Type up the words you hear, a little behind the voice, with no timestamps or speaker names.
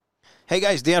Hey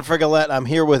guys, Dan Frigolette. I'm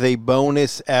here with a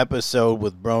bonus episode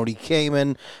with Brody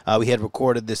Kamen. We had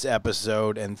recorded this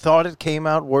episode and thought it came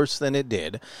out worse than it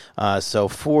did. So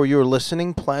for your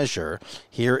listening pleasure,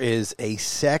 here is a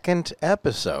second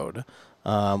episode,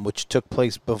 which took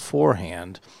place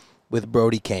beforehand with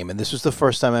Brody Kamen. This was the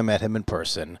first time I met him in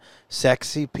person.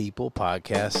 Sexy People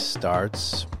Podcast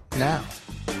starts now.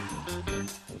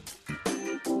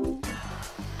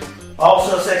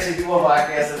 Also, Sexy People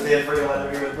Podcast is Dan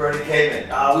Frigolette here with Brody Kamen.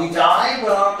 We died,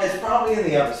 but it's probably in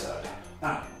the episode.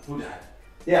 Oh, who died?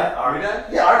 Yeah, Are we dead?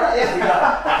 Yeah, we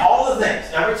died. All the things.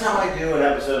 Every time I do an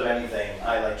episode of anything,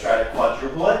 I try to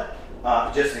quadruple it,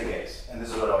 just in case. And this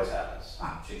is what always happens.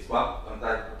 Oh, jeez. Well, I'm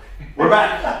glad. We're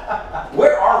back.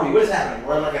 Where are we? What is happening?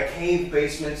 We're in like a cave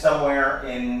basement somewhere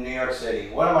in New York City.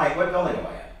 What building am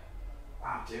I in?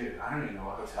 Wow, dude, I don't even know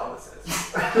what hotel this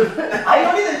is. I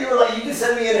know either. You just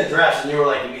sent me an address and you were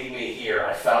like, meet me here.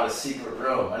 I found a secret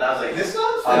room. And I was like, this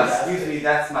sounds fantastic. Excuse me,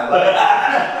 that's my life.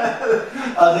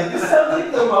 I was like, this sounds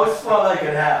like the most fun I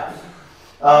could have.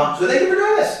 So thank you for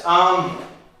doing this.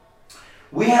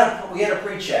 We had a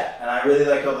pre-chat, and I really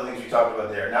liked all the things we talked about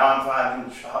there. Now I'm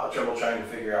having trouble trying to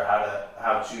figure out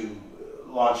how to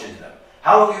launch into them.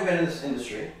 How long have you been in this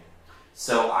industry?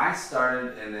 So I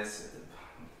started in this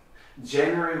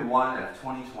January 1 of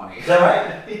 2020. Is that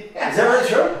right? Yeah. Is that really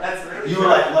true? That's really You true.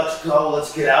 were like, let's go,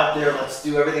 let's get out there, let's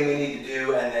do everything we need to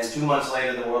do, and then 2 months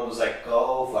later the world was like,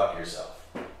 go fuck yourself.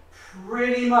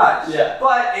 Pretty much. Yeah.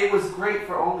 But it was great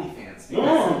for OnlyFans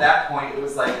because at that point it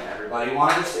was like everybody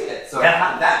wanted to see it. So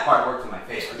Yeah. that part worked in my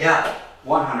favor. Yeah.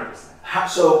 100%.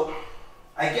 So,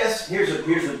 I guess here's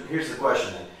the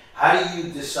question then. How do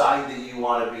you decide that you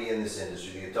want to be in this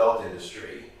industry, the adult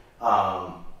industry,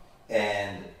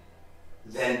 and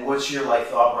then what's your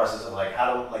thought process of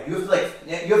how to you have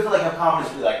to have confidence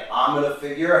to be like, I'm gonna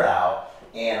figure it out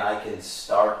and I can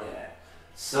start in it.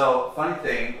 So, funny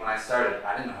thing, when I started,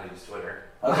 I didn't know how to use Twitter.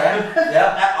 Okay.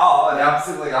 Yeah. At all, and I'm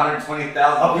simply like 120,000.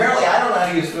 Apparently, I don't know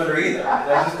how to use Twitter either.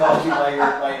 I just called you by your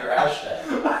hashtag.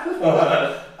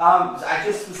 I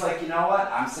just was like, you know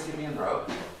what? I'm sick of being broke,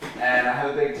 and I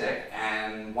have a big dick,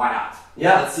 and why not?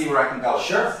 Yeah. Let's see where I can go with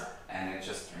Sure. this. And it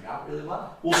just turned out really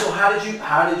well. Well, so how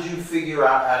did you figure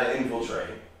out how to infiltrate?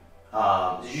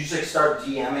 Did you just start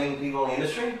DMing people in the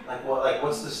industry?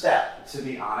 What's the step? To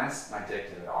be honest, my dick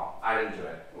did it all. I didn't do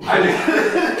it. What does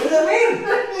that mean?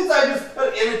 It means I just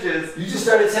put images. You just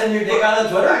started sending your dick out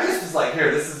on Twitter? I just was like, here,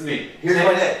 this is me. Here's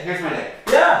my dick. Here's my dick.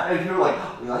 Yeah. And people were like,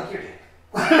 oh, we like your dick.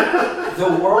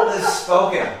 The world has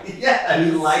spoken. Yeah.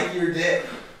 We like your dick.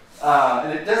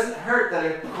 And it doesn't hurt that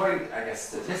according, I guess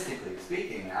statistically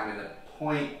speaking, I'm in the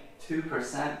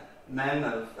 0.2% men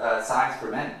of size for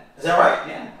men. Is that right?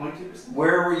 Yeah, 0.2%.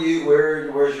 Where were you?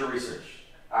 Where's your research?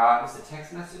 It was a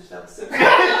text message that was sent with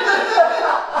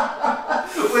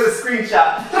a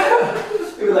screenshot.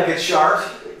 Maybe like a chart.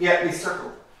 Yeah, we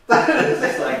circled.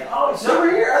 It's like, oh, it's over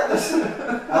here.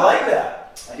 I like that.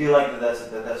 I do like that.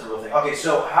 That's a real thing. Okay,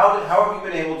 so how have you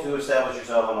been able to establish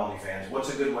yourself on OnlyFans? What's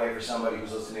a good way for somebody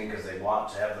who's listening because they want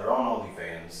to have their own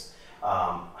OnlyFans?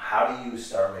 How do you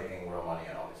start making real money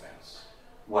on OnlyFans?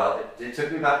 Well, it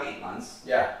took me about 8 months.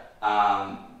 Yeah.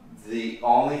 The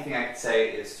only thing I could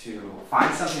say is to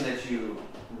find something that you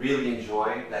really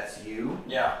enjoy, that's you,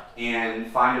 Yeah. and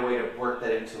find a way to work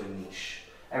that into a niche.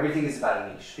 Everything is about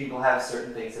a niche. People have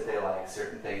certain things that they like,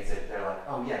 certain things that they're like,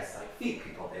 oh yes, like feet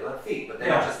people, they love feet, but they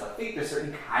don't just love feet, there's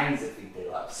certain kinds of feet they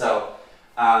love. So,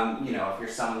 if you're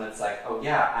someone that's like, oh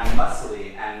yeah, I'm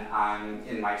muscly and I'm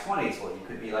in my 20s, well, you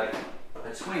could be like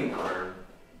a twink or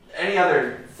any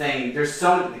other thing. There's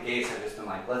so many, the gays have just been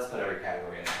like, let's put every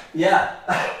category in there. Yeah.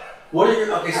 What are your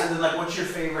what's your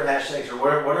favorite hashtags, or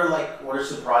what are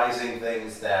surprising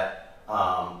things that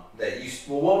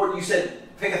you said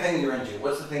pick a thing that you're into.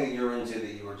 What's the thing that you're into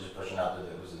that you were just pushing out there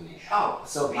that was a niche? Oh,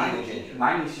 so Being a ginger.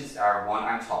 my niches are one,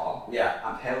 I'm tall. Yeah.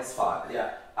 I'm pale as fuck.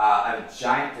 Yeah. I have a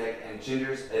giant dick, and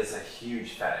gingers is a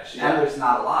huge fetish. Yeah. And there's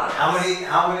not a lot of us.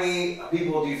 How many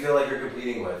people do you feel like you're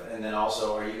competing with? And then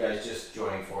also, are you guys just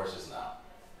joining forces now?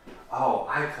 Oh,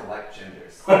 I collect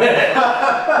gingers.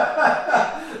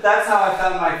 That's how I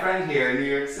found my friend here in New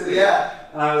York City. Yeah.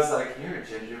 And I was like, you're a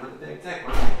ginger with a big dick.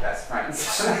 We're like best friends.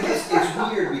 So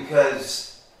it's weird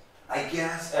because I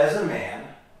guess as a man,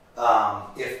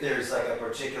 if there's like a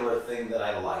particular thing that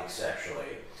I like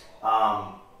sexually,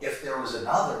 if there was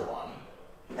another one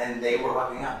and they were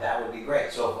hooking up, that would be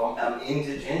great. So if I'm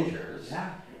into gingers,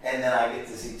 Yeah. and then I get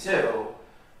to see two,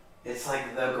 it's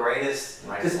like the greatest.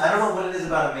 Right. Because I don't know what it is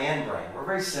about a man brain. We're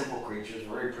very simple creatures.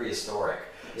 We're very prehistoric.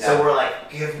 So we're like,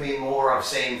 give me more of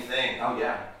same thing. Oh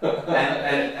yeah,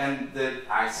 and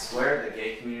I swear the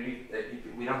gay community,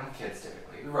 we don't have kids typically.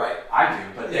 Right. I do,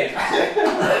 but they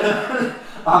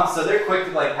so they're quick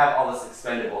to like have all this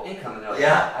expendable income, and they're like,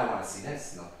 I want to see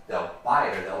this, and they'll buy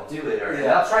it or they'll do it or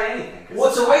they'll try anything.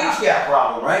 What's a wage gap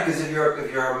problem, right? Because if you're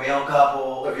a male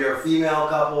couple, if you're a female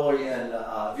couple, and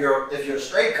if you're a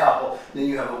straight couple, then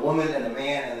you have a woman and a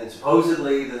man, and then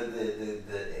supposedly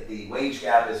the wage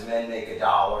gap is men make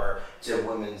 $1 to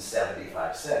women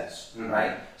 75 cents,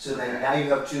 right? So then now you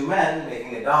have two men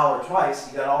making $1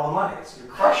 twice. You got all the money. So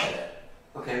you're crushing it.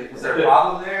 Okay, is there a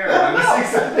problem there? Or am I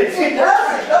missing something? It's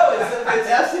fantastic. No, it's a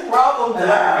fantastic problem to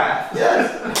have. Yes.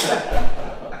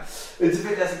 It's a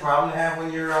fantastic problem to have when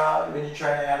you're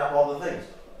trying to add up all the things.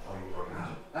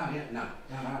 No.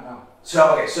 So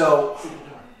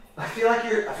I feel like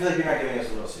you're not giving us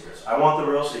the real secrets. I want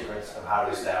the real secrets of how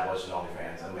to establish an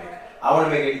OnlyFans and I want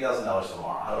to make $80,000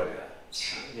 tomorrow. How do I do that?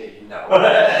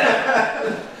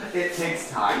 It takes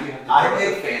time. You have to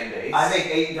build a fan base. I make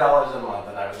 $80 a month,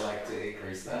 and I would like to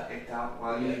increase that.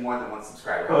 Well, you need more than one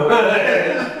subscriber. What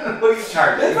are you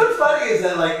charging? What's funny is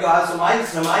that so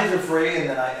mine's are free, and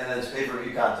then it's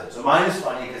pay-per-view content. So mine is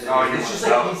funny because it's just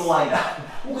like people I know.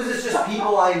 Because it's just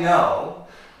people I know,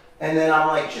 and then I'm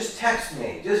like, just text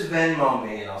me, just Venmo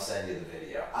me, and I'll send you the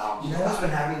video. You know what's been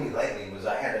happening to me lately was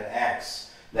I had an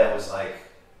ex that was like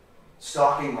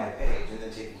stalking my page and then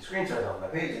taking screenshots of my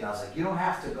page, and I was like, you don't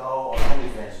have to go on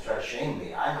OnlyFans to try to shame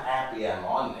me. I'm happy I'm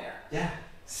on there. Yeah.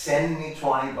 Send me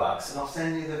 $20 and I'll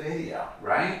send you the video.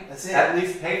 Right? That's it. At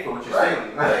least pay for what you're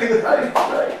saying.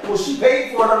 Right. Well, she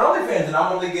paid for it on OnlyFans, and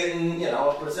I'm only getting,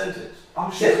 a percentage.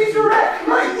 Send me direct.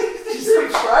 Right? She's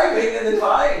subscribing and then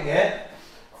buying it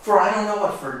for I don't know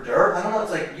what, for dirt. I don't know. It's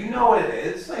like, you know what it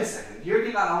is. Wait a second. You're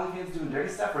getting on OnlyFans doing dirty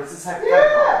stuff, or is this hypothetical?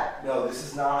 Yeah. No, this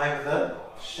is not hypothetical.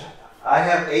 Shut up. I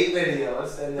have 8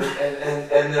 videos, and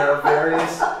there are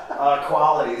various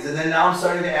qualities, and then now I'm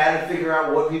starting to add and figure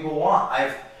out what people want.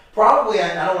 I don't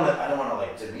want to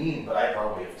like demean, but I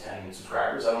probably have 10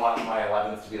 subscribers. I don't want my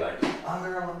 11th to be like,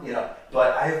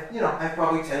 but I have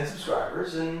probably 10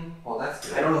 subscribers, and well, that's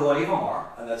good. I don't know who any of them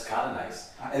are, and that's kind of nice.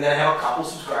 And then I have a couple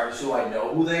subscribers who I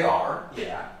know who they are.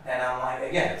 Yeah. And I'm like,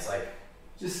 again, it's like,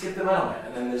 just skip the middleman.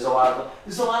 And then there's a lot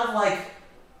of like,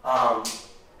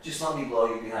 just let me blow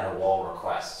you behind a wall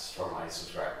requests from my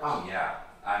subscribers. Oh yeah.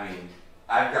 I mean,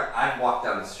 I've walked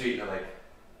down the street and they're like,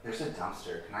 there's a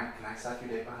dumpster. Can I suck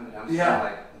your dick behind the dumpster? Yeah. I'm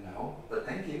like, no, but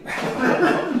thank you.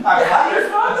 How do you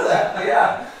respond to that?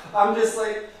 Yeah. I'm just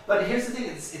like, but here's the thing,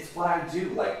 it's what I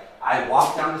do. Like, I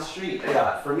walk down the street.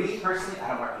 Yeah. For me personally, I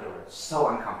don't wear underwear. It's so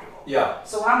uncomfortable. Yeah.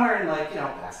 So when I'm wearing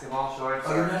basketball shorts.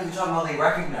 Oh, you're not even talking about they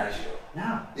recognize you.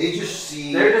 No. They just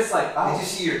see. They're just like, They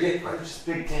just see your dick. They're just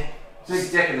big dick.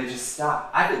 Big dick, and they just stop.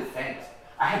 I've been thanked.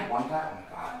 I had one guy, oh my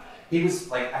god. He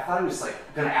was like, I thought he was like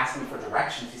gonna ask me for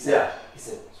directions. He said,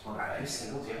 are you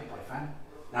single? Do you have a boyfriend?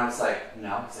 And I was like,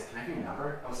 no. He's like, can I have your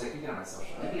number? I was like, you get on my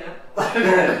social media. I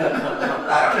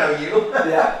don't know you.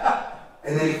 Yeah.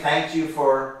 And then he thanked you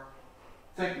for.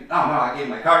 Oh no, I gave him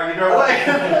my card. You drove away.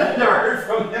 Never heard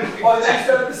from him. Oh, then you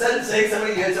started the sentence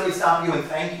saying you had somebody stop you and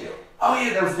thank you. Oh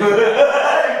yeah, that was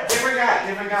different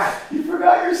guy. You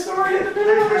forgot your story at the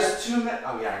beginning. There's 2 minutes.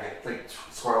 Oh yeah, I get like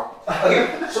squirrel.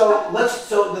 Okay, so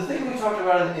the thing we talked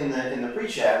about in the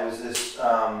pre-chat was this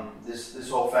this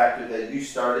whole factor that you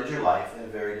started your life in a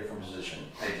very different position.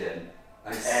 I did.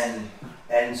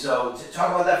 And so talk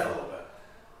about that for a little bit.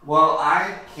 Well,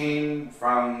 I came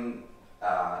from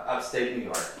upstate New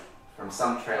York, from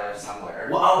some trailer somewhere.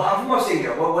 Well, I'm from upstate New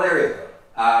York. What area?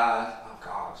 Oh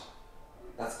God.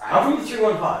 I'm from the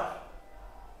 315.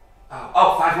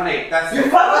 Oh, 518. That's You're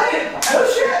 518? Oh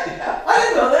shit! I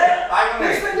didn't know that. 518.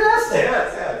 That's fantastic.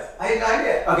 Yes. I had no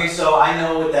idea. Okay, so I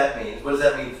know what that means. What does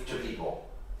that mean to people?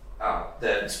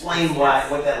 Explain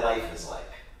what that life is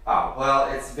like. Oh,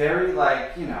 well, it's very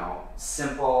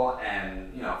simple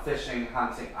and, fishing,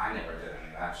 hunting. I never did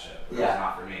any of that shit. It was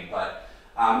not for me. But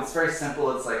it's very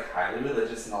simple. It's like highly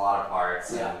religious in a lot of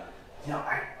parts. Yeah.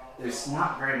 And, there's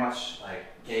not very much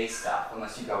gay stuff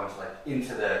unless you go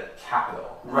into the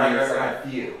capital. Right. A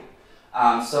few.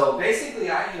 So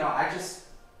basically, I just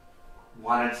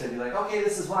wanted to be like, okay,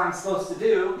 this is what I'm supposed to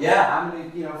do. Yeah. I'm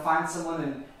gonna find someone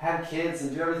and have kids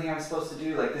and do everything I'm supposed to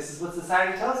do. Like, this is what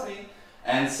society tells me.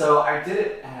 And so I did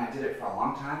it, and I did it for a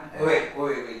long time. Wait.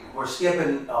 We're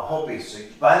skipping a whole piece. So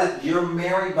you're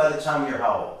married by the time you're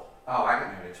how old? Oh, I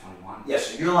got married at 21. Yeah,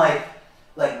 so you're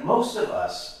like most of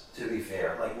us, to be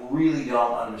fair, really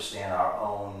don't understand our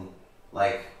own,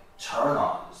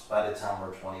 turn-ons by the time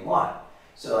we're 21.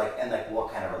 So like, and like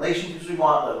what kind of relationships we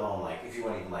want, let alone like if you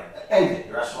want to even like anything,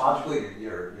 your astrological,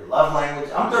 your love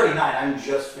language. I'm 39, I'm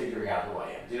just figuring out who I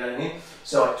am. Do you know what I mean?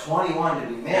 So at 21 to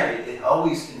be married, it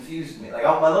always confused me. Like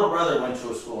my little brother went to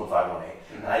a school in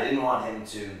 518, and I didn't want him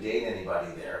to date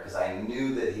anybody there because I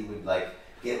knew that he would like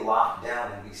get locked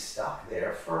down and be stuck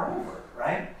there forever,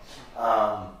 right?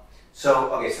 So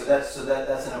that's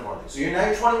an important thing. So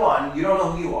you're 21. You don't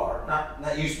know who you are,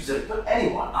 not you specific, but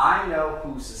anyone. I know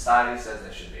who society says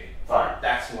I should be. Fine.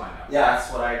 That's who I know. Yeah.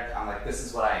 That's what I'm like. This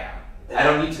is what I am. I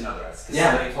don't need to know the rest because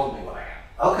somebody told me what I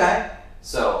am. Okay.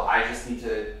 So I just need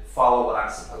to follow what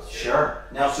I'm supposed to. Sure.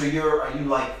 Now, so are you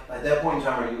like at that point in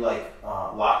time? Are you like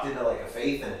locked into like a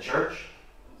faith in a church?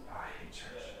 Oh, I hate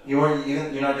church.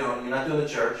 You're not doing the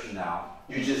church. No.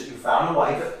 You found a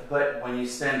wife. But when you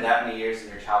spend that many years in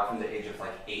your child from the age of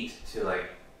like 8 to like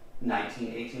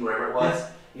 19, 18, whatever it was,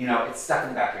 you know, it's stuck in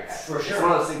the back of your head. For sure. It's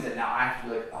one of those things that now I have to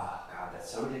be like, oh God, that's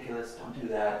so ridiculous. Don't do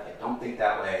that. Like, don't think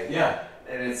that way. Yeah.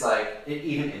 And it's like,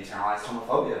 even internalized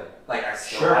homophobia. Like, I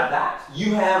still Sure. have that.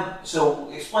 You have, so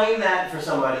explain that for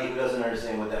somebody who doesn't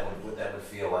understand what that would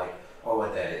feel like or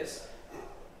what that is.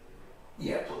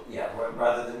 Yeah,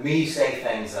 rather than me say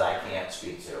things that I can't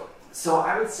speak to. So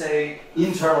I would say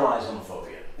Internalized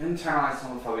homophobia. internalized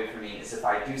homophobia for me is if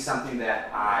I do something that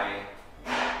I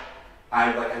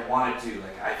want to do.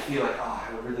 Like, I feel like, oh,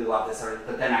 I would really love this,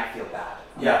 but then I feel bad.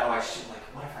 I'm Yeah. like, oh,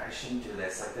 what if I shouldn't do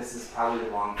this? Like, this is probably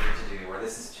the wrong thing to do, or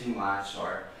this is too much,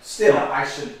 or Still, I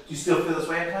should. do you still feel this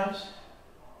way at times?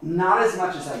 Not as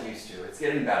much as I used to. It's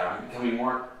getting better. I'm becoming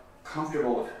more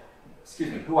comfortable with,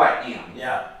 who I am.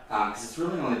 Yeah. Because it's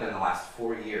really only been the last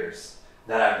 4 years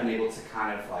that I've been able to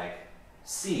kind of like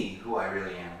see who I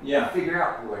really am. Yeah. Figure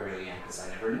out who I really am, because I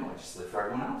never knew. I just lived for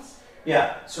everyone else.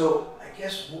 Yeah. So I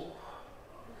guess,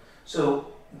 so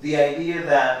the idea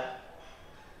that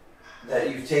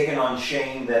you've taken on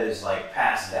shame that is like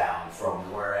passed down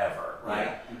from wherever, right?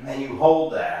 Yeah. Mm-hmm. And you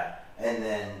hold that and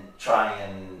then try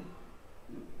and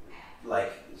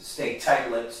like stay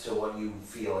tight-lipped to what you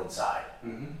feel inside.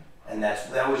 Mm-hmm. And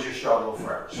that was your struggle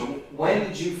forever. So when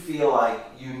did you feel like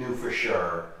you knew for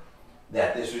sure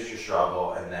that this was your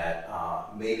struggle and that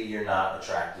maybe you're not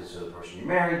attracted to the person you're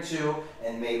married to,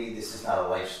 and maybe this is not a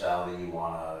lifestyle that you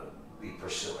want to be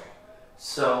pursuing?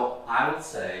 So I would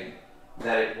say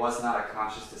that it was not a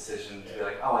conscious decision to be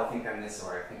like, oh, I think I'm this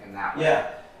or I think I'm that way. Yeah.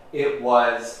 It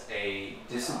was a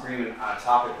disagreement on a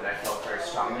topic that I felt very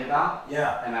strongly about.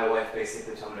 Yeah. And my wife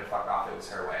basically told me to fuck off. It was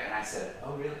her way. And I said,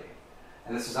 oh, really?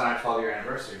 And this was on our 12-year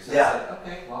anniversary. So Yeah. I said,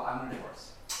 okay, well, I'm going to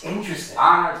divorce. Interesting.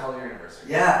 On our 12-year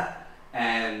anniversary. Yeah.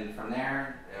 And from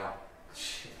there,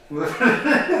 we're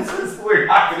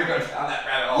not going to go down that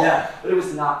rabbit hole. Yeah. But it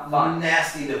was not fun.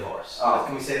 Nasty divorce. Oh.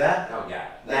 Can we say that? Oh,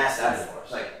 yeah. Nasty That's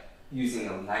divorce. like using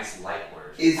a nice light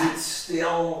word. Is it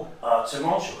still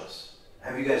tumultuous?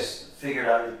 Have you guys figured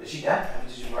out? Is she dead?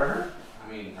 Did you murder her?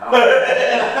 I mean, no.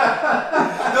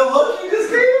 The look you just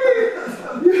gave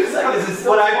me. You're just like, is it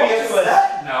still tumultuous? With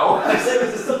that? No. I said,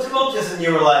 is it still tumultuous? And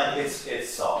you were like, it's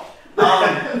solved.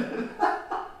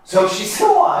 So she's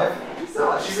still alive.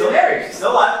 She's still married. She's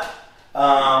still alive.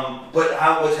 But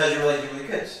how's your relationship with the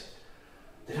kids?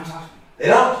 They don't talk to me. They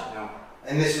don't. No.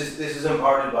 And this is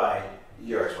imparted by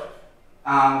your ex-wife.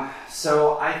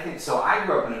 So I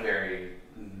grew up in a very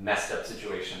messed up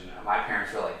situation. My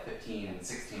parents were like 15 and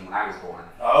 16 when I was born.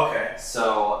 Oh, okay.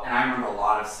 So, and I remember a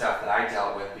lot of stuff that I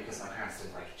dealt with because my parents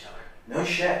didn't like each other. No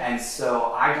shit. And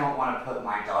so I don't want to put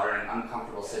my daughter in an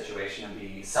uncomfortable situation and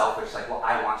be selfish, like, well,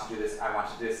 I want to do this,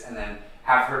 and then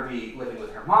have her be living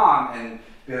with her mom and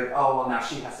be like, oh, well, now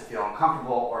she has to feel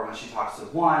uncomfortable, or when she talks to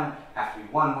one, have to be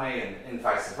one way, and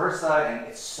vice versa, and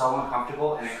it's so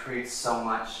uncomfortable, and it creates so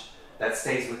much that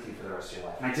stays with you for the rest of your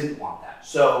life, and I didn't want that.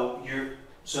 So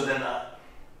then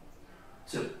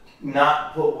to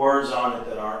not put words on it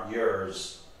that aren't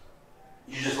yours,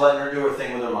 you're just letting her do her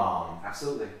thing with her mom.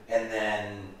 Absolutely. And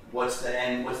then what's the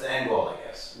end goal, I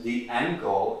guess? The end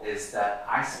goal is that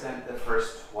I spent the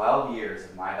first 12 years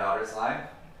of my daughter's life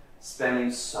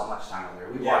spending so much time with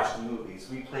her. We watched movies.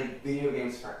 We played video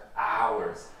games for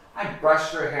hours. I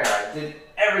brushed her hair. I did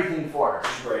everything for her.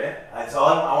 Did you braid it? That's all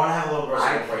I want to have a little person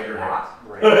I to braid her hair. cannot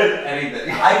braid anything.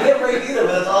 I can't braid either,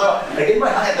 but that's all I want. Like in my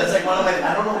head, that's like one of my,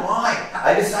 I don't know why.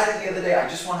 I decided the other day, I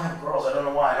just want to have girls. I don't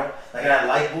know why. And I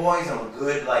like boys. I'm a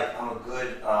good, I'm a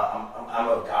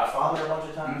godfather a bunch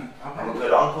of times. Okay. I'm a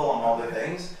good uncle. I'm all the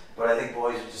things. But I think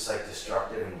boys are just like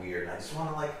destructive and weird. And I just want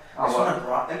to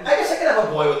and I guess I could have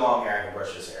a boy with long hair. I can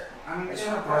brush his hair. I just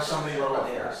want to brush somebody's little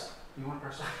hairs. You want to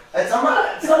brush that? It's not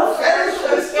a fetish.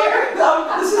 I'm scared. No,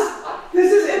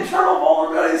 this is internal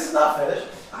vulnerability. This is not fetish.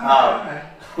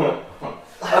 Okay.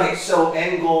 Okay, so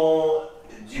end goal,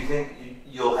 do you think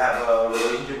you'll have a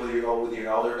relationship with your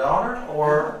elder daughter,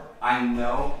 or? I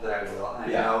know that I will,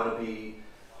 and Yeah. I know it'll be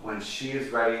when she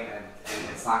is ready, and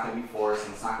it's not going to be forced,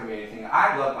 and it's not going to be anything.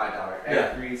 I love my daughter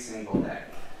every single day.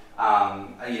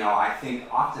 I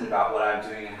think often about what I'm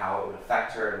doing and how it would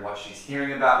affect her and what she's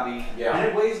hearing about me, and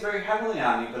it weighs very heavily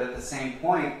on me, but at the same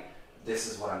point, this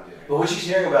is what I'm doing. But what she's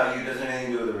hearing about you doesn't have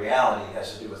anything to do with the reality. It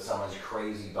has to do with someone's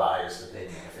crazy biased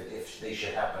opinion, if they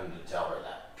should happen to tell her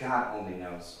that. God only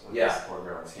knows what this poor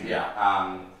girl is hearing.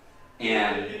 Yeah.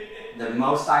 And the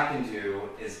most I can do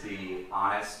is be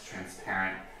honest,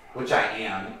 transparent, which I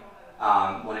am,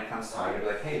 when it comes to talking to be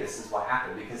like, hey, this is what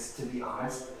happened. Because to be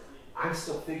honest, I'm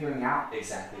still figuring out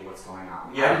exactly what's going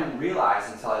on. Yeah. I didn't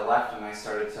realize until I left and I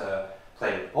started to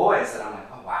play with boys that I'm like,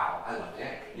 oh wow, I love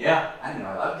Dick. Yeah. I didn't know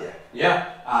I loved Dick.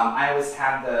 Yeah. I always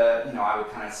had I would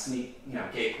kind of sneak,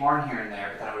 gay porn here and there,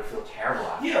 but then I would feel terrible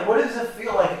after. Yeah, what does it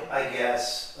feel like, I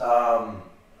guess,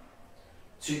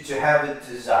 to have a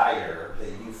desire that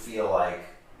you feel like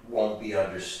won't be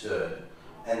understood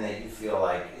and that you feel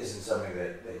like isn't something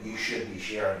that you should be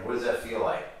sharing? What does that feel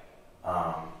like?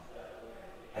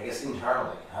 I guess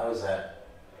internally, how is that?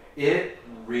 It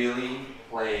really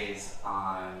plays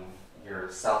on your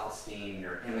self-esteem,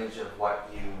 your image of what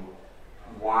you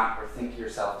want or think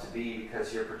yourself to be,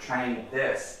 because you're portraying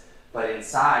this, but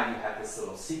inside you have this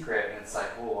little secret, and it's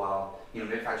like, oh well,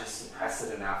 if I just suppress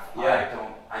it enough,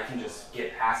 I can just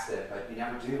get past it, but you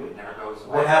never do. It never goes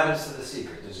away. What happens to the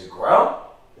secret? Does it grow?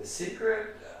 The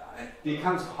secret it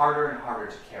becomes harder and harder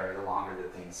to carry the longer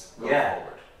that things go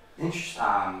forward.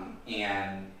 Interesting.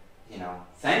 And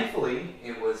thankfully,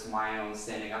 it was my own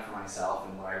standing up for myself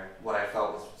and what I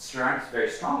felt was very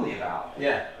strongly about.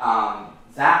 Yeah.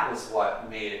 That was what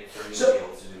made it for me to be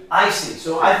able to do. I see.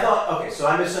 So I thought, so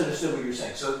I misunderstood what you were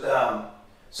saying. So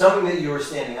something that you were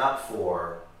standing up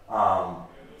for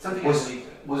Something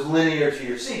was linear to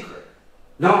your secret.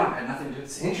 No, it had nothing to do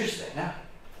with secret. Interesting. Yeah.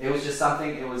 It was just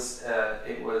something, it was,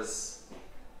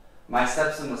 my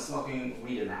stepson was smoking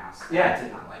weed in the house. Yeah. I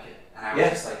did not like it. And I was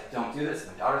just like, don't do this.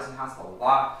 My daughter's in the house, blah, blah,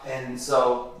 blah. And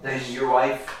so then your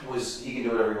wife he can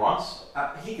do whatever he wants?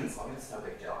 He can smoke, it's no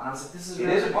big deal. And I was like, this is It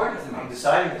really is important to me. I'm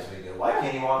deciding this big deal. Why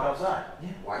can't he walk outside? Yeah,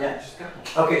 why can't you just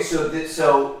go? Okay, so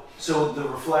the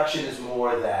reflection is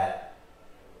more that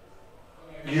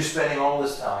you're spending all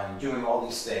this time doing all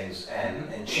these things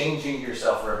and changing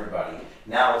yourself for everybody.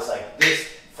 Now it's like this,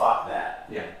 fuck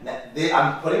that. Yeah.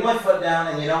 I'm putting my foot down,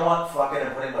 and you know what? Fuck it,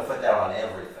 I'm putting my foot down on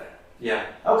everything. Yeah.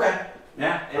 Okay.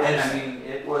 Yeah.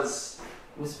 It was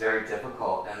very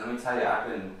difficult. And let me tell you,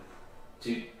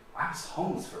 I was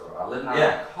homeless for a while. I lived out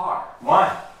of a car.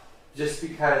 Why? Just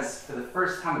because for the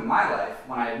first time in my life,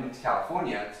 when I moved to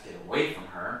California to get away from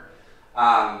her,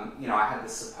 I had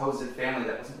this supposed family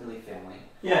that wasn't really family.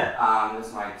 Yeah. It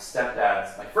was my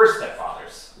first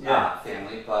stepfather's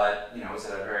family, but it was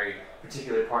at a very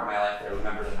particular point in my life that I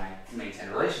remembered and I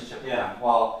maintained a relationship with them.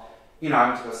 Well, I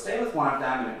went to go stay with one of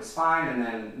them and it was fine, and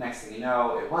then next thing you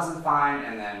know, it wasn't fine,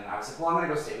 and then I was like, well, I'm going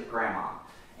to go stay with grandma.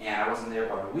 And I wasn't there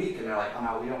about a week, and they're like, oh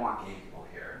no, we don't want gay people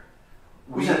here.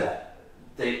 Who said that?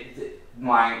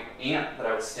 My aunt that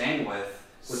I was staying with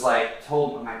was like,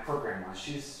 told my poor grandma,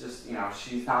 she's just,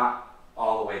 she's not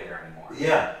all the way there anymore.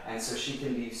 Yeah. And so she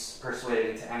can be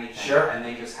persuaded into anything. Sure. And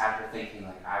they just had her thinking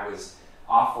like I was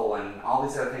awful and all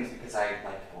these other things because I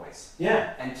liked boys.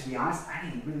 Yeah. And to be honest, I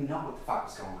didn't really know what the fuck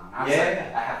was going on. I was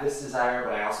I have this desire,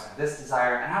 but I also have this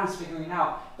desire, and I was figuring it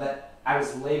out, but I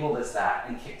was labeled as that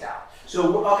and kicked out.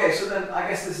 So then I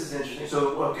guess this is interesting.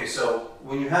 So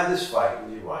when you had this fight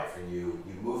with your wife and you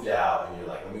moved out and you're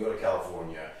like, let me go to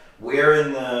California, where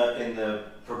in the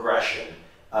progression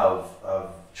of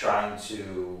trying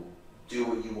to do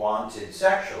what you wanted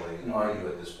sexually are you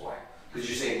at this point? Because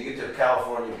you're saying you get to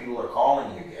California, people are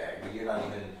calling you gay, but you're not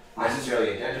even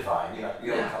necessarily identifying.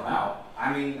 You don't come out.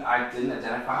 I mean, I didn't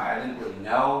identify. I didn't really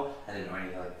know. I didn't know any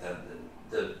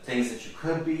the things that you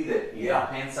could be, that you're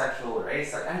pansexual or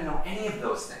asexual. I didn't know any of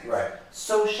those things. Right.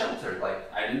 So sheltered.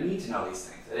 Like, I didn't need to know these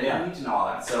things. I didn't need to know all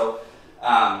that. So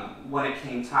when it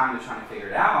came time to trying to figure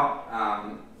it out,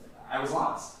 I was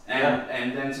lost.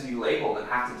 And then to be labeled and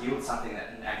have to deal with something that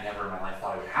I never in my life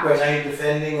thought I would have Right, to. now you're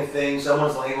defending a thing,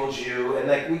 someone's labeled you, and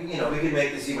like we could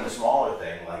make this even a smaller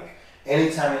thing. Like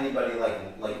anytime anybody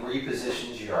like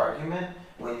repositions your argument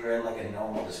when you're in like a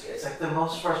normal discussion, it's like the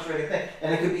most frustrating thing.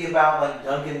 And it could be about like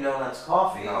Dunkin' Donuts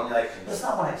coffee, and you're like, that's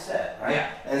not what I said, right? Yeah.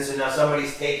 And so now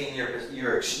somebody's taking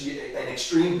an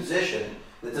extreme position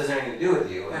that doesn't have anything to do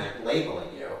with you, and they're labeling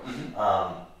you.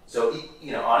 Mm-hmm. So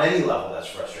on any level, that's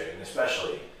frustrating,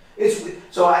 especially.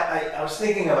 So I was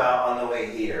thinking about on the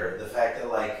way here the fact that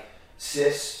like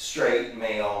cis, straight,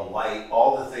 male, white,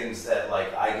 all the things that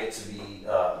like I get to be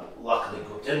luckily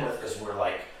grouped in with because we're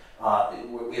like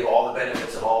we have all the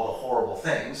benefits of all the horrible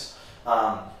things.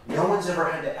 No one's ever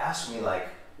had to ask me like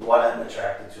what I'm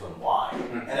attracted to and why,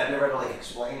 and I've never had to like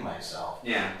explain myself.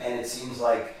 Yeah. And it seems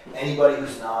like anybody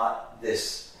who's not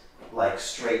this like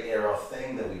straight arrow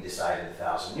thing that we decided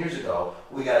 1,000 years ago,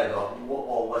 we got to go.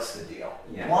 Well, what's the deal?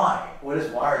 Yeah. Why?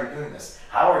 Why are you doing this?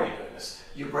 How are you doing this?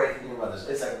 You're breaking your mother's.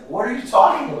 It's like, what are you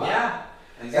talking about? Yeah.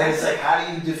 Exactly. And it's like, how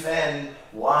do you defend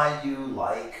why you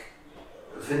like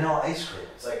vanilla ice cream?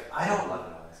 It's like, I don't love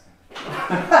vanilla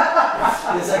ice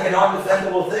cream. It's like an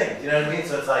undefendable thing. Do you know what I mean?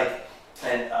 So it's like,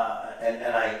 and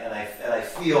I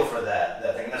feel for that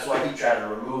thing. And that's why he tried to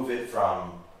remove it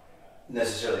from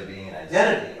necessarily being an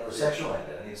identity or sexual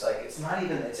identity. It's like it's not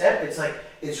even. It's like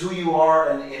it's who you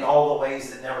are, and in all the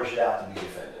ways that never should have to be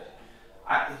defended.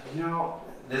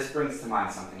 This brings to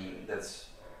mind something that's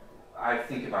I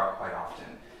think about quite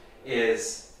often.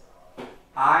 Is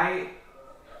I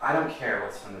don't care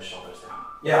what's from the shoulders down.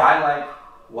 Yeah. If I like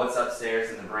what's upstairs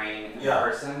in the brain of the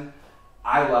person,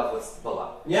 I love what's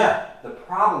below. Yeah. The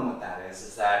problem with that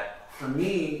is that for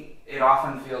me, it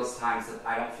often feels times that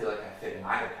I don't feel like I fit in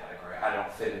either category. I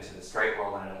don't fit into the straight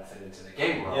world and I don't fit into the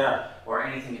gay world or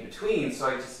anything in between.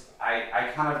 So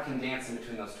I kind of can dance in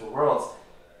between those two worlds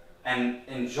and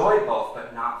enjoy both,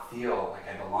 but not feel like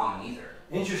I belong in either.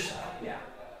 Interesting. Yeah.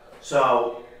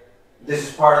 So this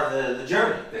is part of the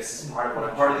journey. This is part of what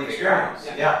I'm part of trying the to figure out.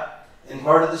 experience. Yeah. And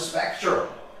part of the spectrum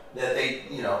that they,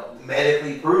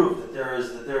 medically proved that there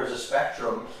is a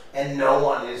spectrum, and no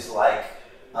one is like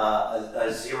a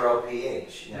zero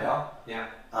pH. You know. Yeah.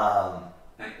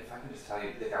 And if I can just tell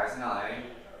you, the guys in LA,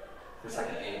 there's like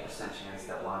an 80% chance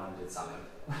that one of them did something.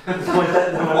 One of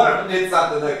them did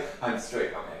something like, I'm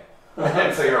straight, okay.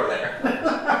 So you're over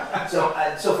there. So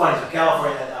it's so funny. So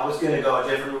California, I was going to go a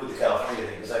different route with the California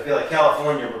thing because I feel like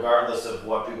California, regardless of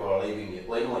what people are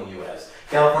labeling you as,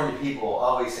 California people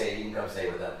always say you can come stay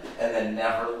with them and then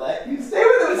never let you stay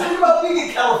with them. It's something about being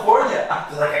in California.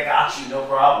 They're like, I got you, no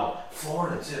problem.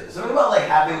 Florida too. There's something about like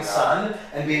having sun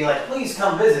and being like, please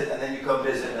come visit, and then you come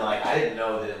visit and they're like, I didn't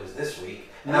know that it was this week.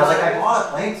 And I was like, I bought a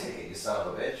plane ticket, you son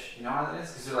of a bitch. You know what it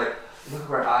is? Because you're like, look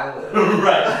where I live.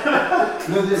 Right.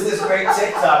 No, there's this great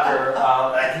TikToker.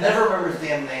 I can never remember his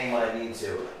damn name when I need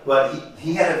to, but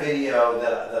he had a video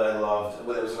that I loved. It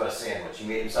was about a sandwich. He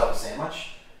made himself a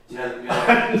sandwich. Do you know what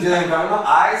I'm talking about?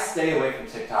 I stay away from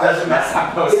TikTok. Doesn't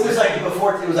matter. It was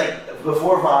like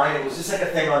before Vine. It was just like a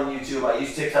thing on YouTube. I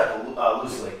use TikTok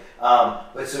loosely.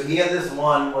 But so he had this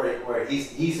one where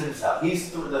he's himself.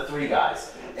 He's the three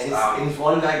guys, and he's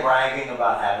one guy bragging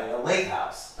about having a lake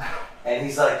house. And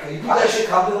he's like, you guys should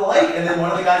come to the lake. And then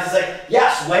one of the guys is like,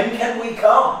 yes, when can we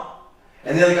come?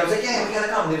 And the other guy was like, yeah, we gotta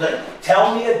come. And he was like,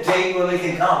 tell me a date when we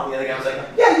can come. And the other guy was like,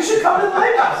 yeah, you should come to the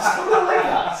lake house. Come to the lake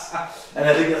house. And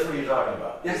I think that's what you're talking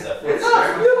about. Yes,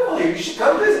 it's beautiful here. You should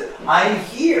come visit. I'm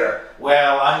here.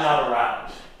 Well, I'm not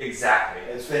around. Exactly.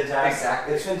 It's fantastic.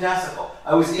 Exactly. It's fantastical.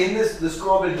 I was in this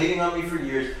girl been hitting on me for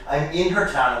years. I'm in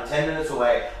her town. I'm 10 minutes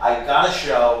away. I got a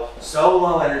show. So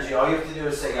low energy. All you have to do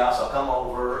is say yes. I'll come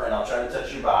over and I'll try to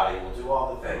touch your body. We'll do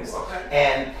all the things. Okay.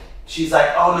 And she's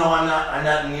like, oh no, I'm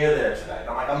not near there tonight.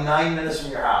 I'm like, I'm 9 minutes from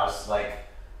your house. Like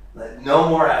no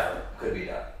more effort could be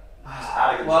done.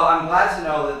 Well, I'm glad to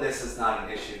know that this is not an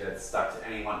issue that's stuck to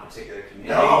any one particular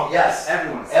community. No, yes.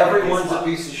 Everyone's a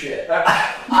piece of shit. I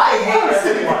hate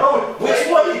everyone.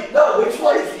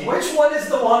 Which one is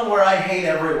the one where I hate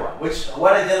everyone?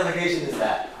 What identification is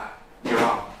that? You're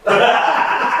wrong.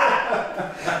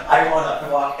 I want to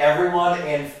fuck everyone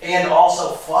and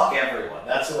also fuck everyone.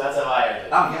 That's how I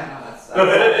identify. Oh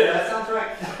yeah, that sounds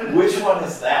right. Which one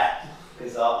is that?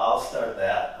 Because I'll start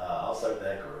that. I'll start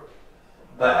that group.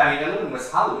 But I mean, I live in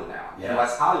West Hollywood now. Yeah. And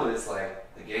West Hollywood is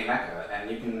like the gay mecca,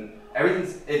 and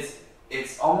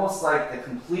it's almost like the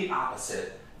complete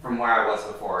opposite from where I was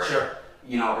before. Sure.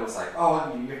 It was like,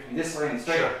 oh, you have to be this way and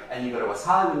straight, Sure. and you go to West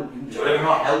Hollywood, you can do whatever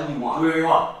whatever the hell you want. Do whatever you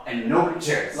want. And nobody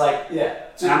cares. Like, yeah.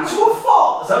 To a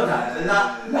fault sometimes, and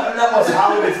not West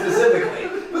Hollywood specifically.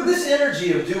 But this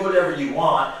energy of do whatever you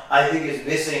want, I think is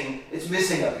missing. It's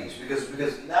missing a piece because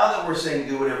now that we're saying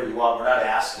do whatever you want, we're not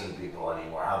asking people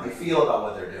anymore how they feel about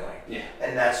what they're doing. Yeah.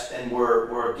 And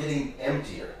we're getting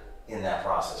emptier in that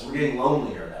process. We're getting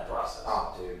lonelier in that process.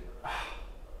 Oh, dude.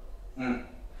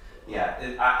 Yeah.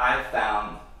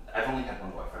 I've only had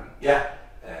one boyfriend. Yeah.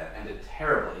 Ended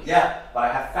terribly. Yeah. But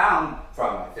I have found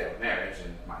from my failed marriage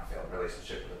and my failed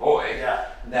relationship with a boy. Yeah.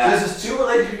 That So this is two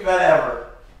relationships you've had ever.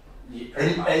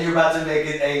 And you're about to make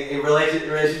it a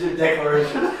relationship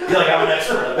declaration. You're like, I'm an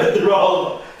expert. I've been through all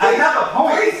of them. I have a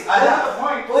point. I have a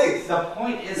point. Please. The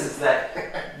point is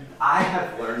that I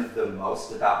have learned the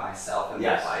most about myself and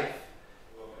my life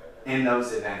in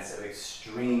those events of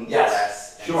extreme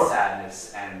stress and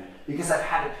sadness, and because I've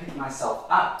had to pick myself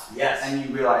up. Yes. And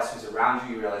you realize who's around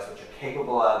you, you realize what you're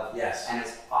capable of. Yes. And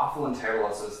as awful and terrible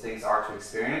as those things are to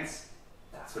experience,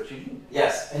 that's what you do.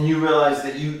 Yes. And you realize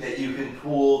that you can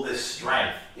pool this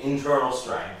strength, internal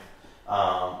strength,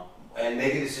 and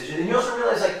make a decision. And you also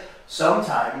realize like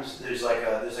sometimes there's like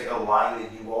a line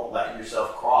that you won't let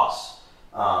yourself cross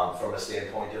from a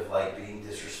standpoint of like being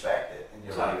disrespected. And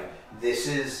you're like, this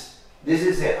is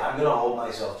it. I'm going to hold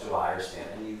myself to a higher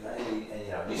standard.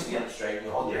 And you stand up straight and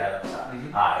you hold your head up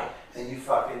high, and you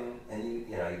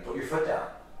you put your foot down,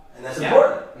 and that's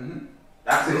important. Mm-hmm.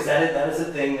 Because that is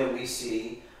a thing that we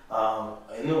see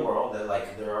in the world, that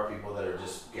like there are people that are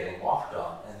just getting walked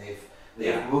on, and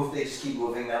they've moved. They just keep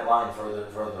moving that line further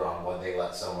and further on what they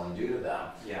let someone do to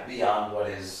them, beyond what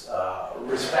is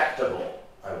respectable,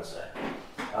 I would say.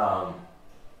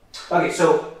 Okay,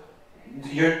 so.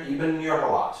 You've been in New York a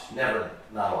lot. Not a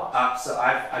lot. So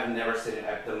I've never stayed.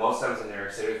 The most I was in New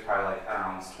York City was probably like, I don't know,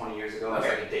 almost 20 years ago. It was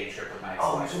like a day trip with my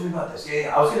ex-wife. Oh, you told me about this.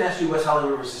 Yeah. I was going to ask you West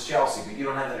Hollywood versus Chelsea, but you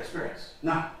don't have that experience.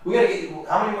 No. We got to get you.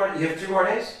 How many more? You have 2 more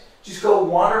days? Just go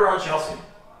wander around Chelsea.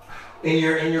 In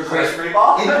your gray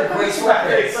ball? In your gray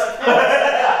sweatpants.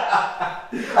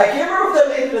 I can't remember if that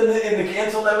made it in the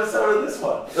canceled episode or this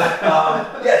one.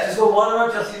 Just go wander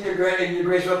around Chelsea in your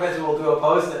gray sweatpants, and we'll do a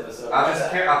post episode.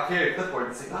 I'll carry a clipboard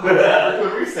and say, we're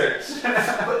doing research.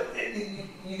 But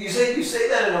you say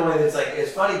that in a way that's like,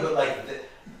 it's funny, but like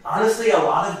honestly, a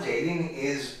lot of dating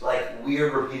is like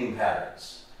weird repeating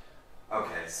patterns.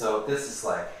 Okay, so this is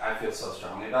like, I feel so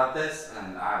strongly about this,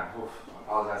 and I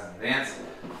apologize in advance,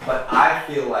 but I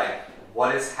feel like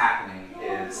what is happening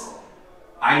is,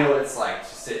 I know what it's like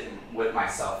to sit with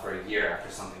myself for a year after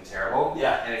something terrible,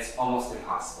 and it's almost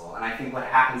impossible. And I think what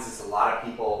happens is a lot of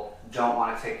people don't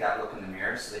want to take that look in the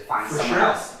mirror, so they find someone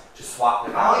else to swap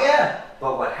them out. Oh yeah.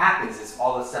 But what happens is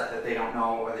all the stuff that they don't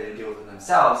know or they didn't deal with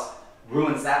themselves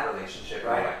ruins that relationship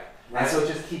away. And so it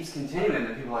just keeps continuing,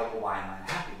 and people are like, well, why am I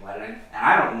unhappy? And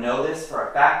I don't know this for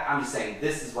a fact. I'm just saying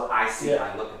this is what I see when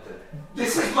I look at the...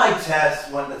 This is my test.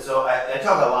 So I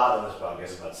talk a lot on this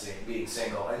podcast about being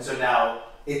single, and so now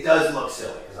it does look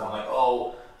silly because I'm like,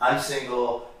 oh, I'm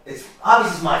single. It's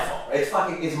obviously it's my fault. Right?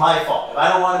 It's my fault. If I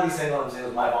don't want to be single, I'm single.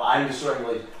 It's my fault. I'm destroying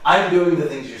relationships. I'm doing the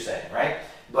things you're saying, right?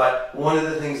 But one of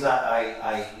the things that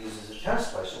I use as a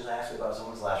test question is I ask about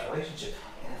someone's last relationship.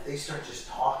 They start just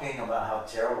talking about how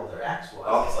terrible their ex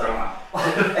was.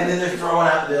 And then they're throwing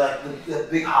out the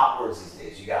big hot words these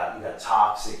days. You got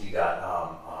toxic, you got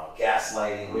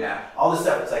gaslighting, all this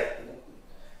stuff. It's like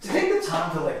to take the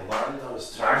time to like learn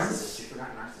those terms. Narcissist, you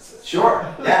forgot narcissist.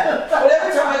 Sure, yeah. But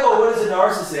every time I go, what is a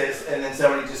narcissist? And then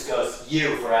somebody just goes,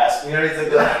 you for asking. You know, it's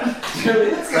like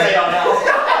they don't know.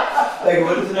 Like,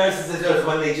 what is a narcissist? It's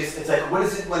when they just, it's like, what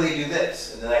is it when they do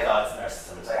this? And then I go, it's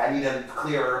narcissism. It's like, I need a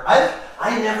clearer.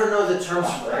 I never know the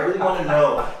terms for it. I really want to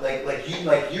know,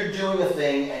 like you're doing a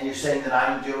thing and you're saying that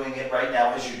I'm doing it right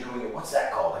now as you're doing it. What's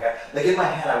that called? Like in my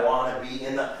head, I want to be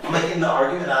in the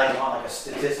argument, and I want like a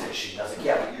statistic sheet. And I was like,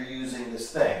 yeah, but you're using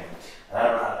this thing, and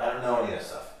I don't know any of that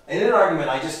stuff. And in an argument,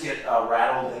 I just get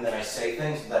rattled, and then I say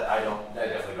things that I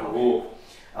definitely don't mean.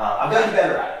 I've gotten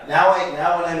better at it. Now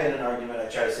when I'm in an argument, I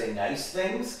try to say nice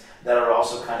things that are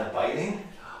also kind of biting.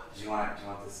 Do you want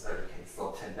this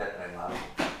little tidbit that I love?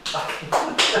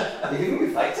 Are you giving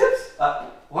me fight tips?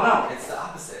 Well, no, it's the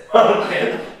opposite.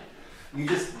 Okay. You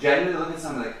just genuinely look at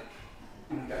someone like,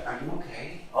 oh my God, are you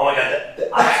okay? Oh my God,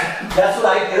 that's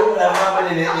what I do whenever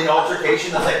I'm in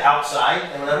altercation. That's like outside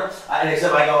and whatever.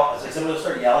 Except I go, it's like somebody will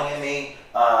start yelling at me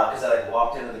because I like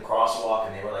walked into the crosswalk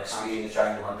and they were like speeding and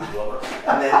trying to run people over.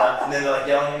 And then they're like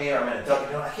yelling at me, or I'm in a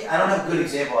Dunkin' Donuts. I don't have a good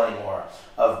example anymore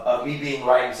of me being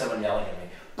right and someone yelling at me.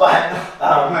 But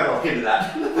I'm not going to get into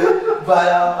that. But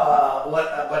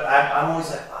I'm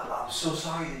always like, I'm so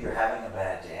sorry that you're having a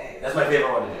bad day. That's my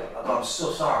favorite one to do. I'm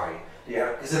so sorry.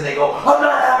 Because then they go, I'm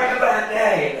not having a bad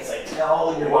day. And it's like,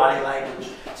 tell your body language,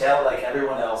 tell like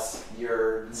everyone else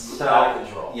you're out of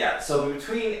control. Yeah. So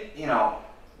between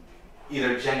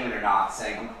either genuine or not,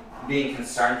 saying being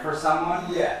concerned for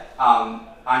someone. Yeah. On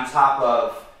top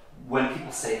of when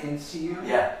people say things to you.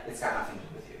 Yeah. It's got nothing to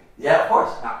do with you. Yeah, of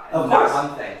course. Not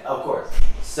one thing. Of course.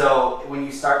 So when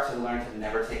you start to learn to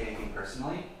never take anything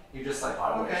personally, you're just like,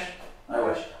 I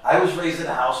wish. I was raised in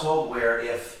a household where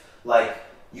if like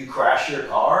you crash your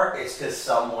car, it's because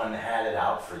someone had it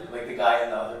out for you. Like the guy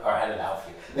in the other car had it out for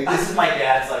you. Like this is my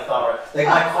dad's like thought. Like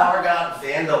my car got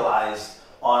vandalized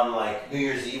on like New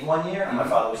Year's Eve one year, and my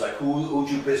father was like, "Who'd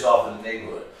you piss off in the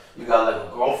neighborhood? You got like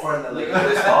a girlfriend that like you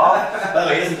pissed off?" By the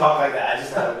way, he doesn't talk like that. I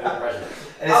just have a good impression.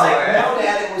 And it's no,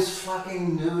 Dad, it was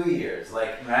fucking New Year's.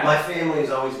 Like my family has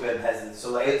always been hesitant.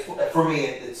 So like it's for me,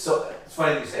 it's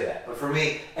funny that you say that. But for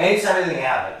me, anytime anything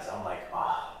happens, I'm like,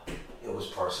 it was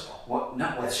personal. Well, no,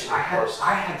 I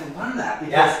had to learn that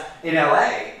because in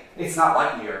LA, it's not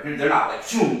like New York. They're not like,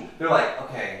 shoom. They're like,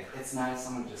 okay, it's nice.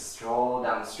 I'm gonna just stroll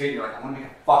down the street. You're like, I'm gonna make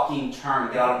a fucking turn,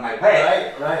 get out of my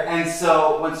way. Right. And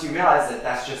so once you realize that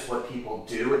that's just what people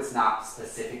do, it's not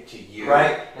specific to you.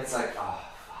 Right. It's like,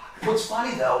 What's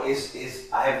funny though is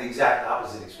I have the exact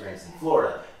opposite experience in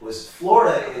Florida.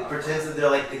 Florida it pretends that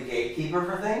they're like the gatekeeper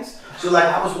for things. So like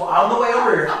I was on the way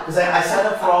over here because I signed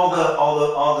up for all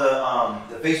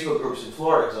the Facebook groups in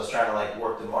Florida because I was trying to like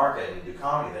work the market and do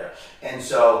comedy there. And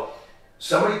so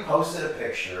somebody posted a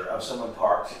picture of someone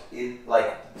parked in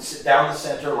like down the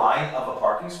center line of a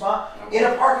parking spot in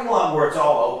a parking lot where it's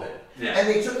all open. Yeah. And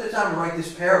they took the time to write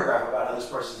this paragraph about how this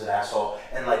person's an asshole,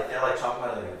 and like they're like talking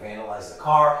about how they're gonna vandalize the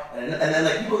car, and then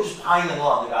like people are just piling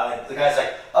along. The guy's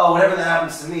like, oh, whenever that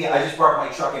happens to me, I just park my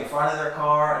truck in front of their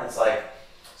car, and it's like,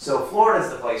 so Florida's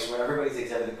the place where everybody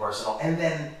takes everything personal, and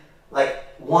then like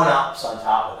one-ups on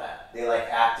top of that. They like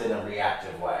act in a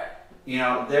reactive way. You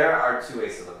know, there are two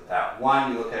ways to look at that.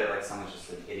 One, you look at it like someone's just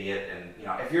an idiot, and you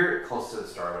know, if you're close to the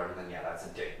store or whatever, then yeah, that's a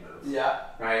dick move. Yeah.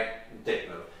 Right? Dick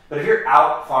move. But if you're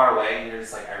out far away and you're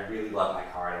just like, I really love my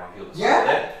car, I don't want people to steal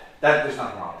it, there's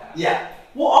nothing wrong with that. Yeah.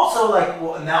 Well, also, like,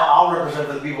 now I'll represent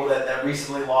for the people that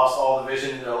recently lost all the vision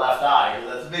in their left eye,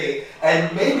 because that's me,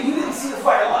 and maybe you didn't see the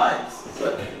fire lines.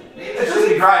 It's just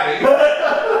me driving.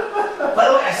 By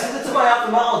the way, I sent it to my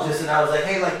ophthalmologist, and I was like,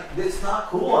 hey, like, it's not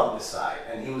cool on this side.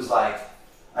 And he was like,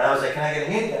 and I was like, can I get a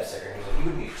handicap sticker? And he was like,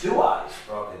 you would need 2 eyes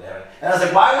broken there. And I was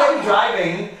like, why would I be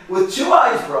driving with 2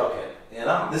 eyes broken? You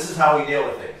know, this is how we deal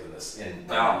with things. You can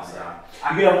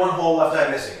have one whole left eye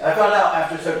missing. I found out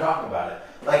after I started talking about it,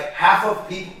 like half of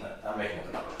people, I'm making up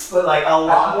a number, but like a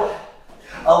lot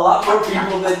more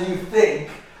people than you think,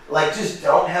 like just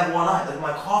don't have one eye. Like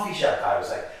my coffee shop guy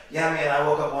was like, yeah man, I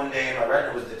woke up one day and my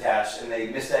retina was detached and they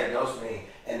misdiagnosed me,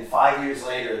 and 5 years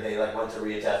later they like went to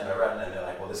reattach my retina and they're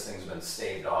like, well, this thing's been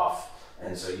staved off.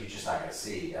 And so you're just not going to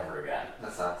see ever again.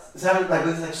 That sucks. This happens like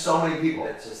with like so many people.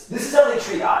 This is how they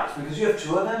treat eyes. Because you have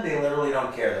 2 of them, they literally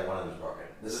don't care that one of them is broken.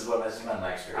 This is what has been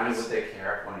my experience. I mean, would they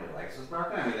care if one of your legs was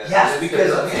broken? I mean, yes,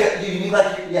 because you need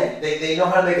like they know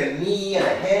how to make a knee and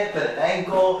a hip and an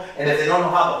ankle, and if they don't know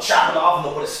how, they'll chop it off and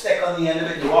they'll put a stick on the end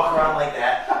of it. And you walk around like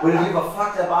that. But if you have a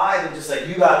fucked up eye, they're just like,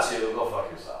 you got to go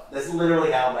fuck yourself. That's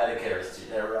literally how Medicare is.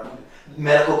 Their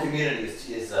medical community is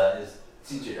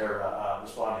teaching or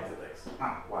responding to things.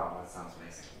 Oh, wow, that sounds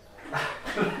amazing.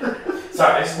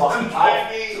 Sorry, I just lost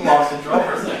control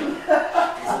for a second.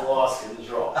 Just lost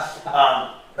control.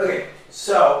 Okay,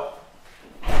 so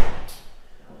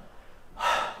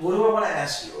what do I want to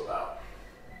ask you about?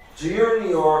 So you're in New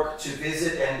York to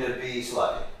visit and to be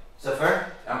slutty. Is that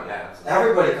fair? Oh yeah, absolutely.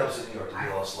 Everybody comes to New York to be a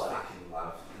little slutty. I fucking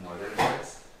love northern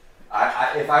boys.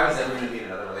 If I was ever going to be in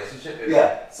another relationship, it would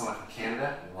be someone from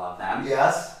Canada, love them.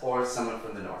 Yes. Or someone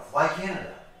from the north. Why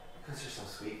Canada? Because they're so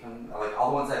sweet. Like all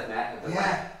the ones I've met have been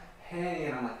like, hey,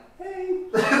 and I'm like, hey.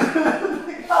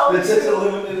 It's such a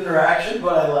limited interaction,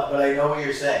 but I know what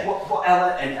you're saying. Well,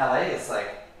 in LA, it's like,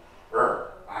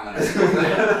 I'm gonna.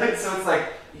 So it's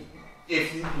like,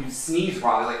 if you sneeze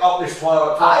wrong, it's like, oh, there's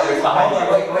 12 behind you.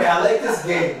 Wait, I like this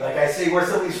game. Like I say where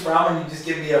somebody's from, and you just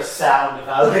give me a sound of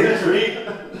how they treat.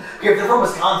 Okay, if they're from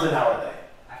Wisconsin, how are they?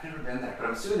 I've never been there, but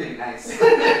I'm assuming they'd be nice.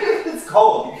 It's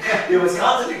cold. Yeah,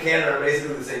 Wisconsin and Canada are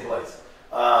basically the same place.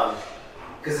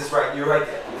 Because it's right, you're right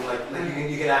there.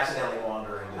 You can accidentally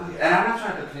wander into the. And I'm not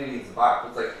trying to put Canadians in a box.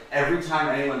 It's like every time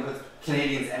anyone puts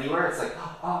Canadians anywhere, it's like,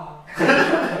 oh.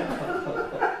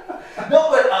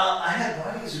 No, but I had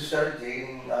buddies who started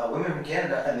dating women from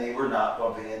Canada, and they were not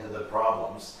bumping into the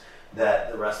problems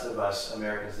that the rest of us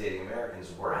Americans dating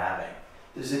Americans were having.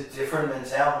 There's a different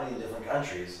mentality in different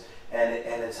countries, and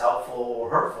it's helpful or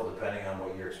hurtful depending on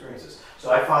what your experience is.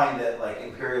 So I find that like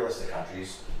imperialistic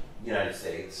countries, United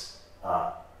States,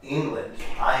 England,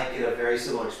 I get a very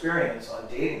similar experience on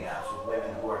dating apps with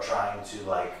women who are trying to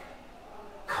like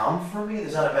come for me.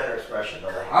 There's not a better expression,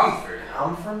 but like come for you.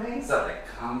 Come for me? Is that like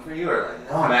come for you or like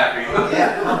come after you?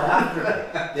 Yeah, come after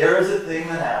me. There is a thing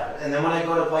that happens, and then when I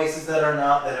go to places that are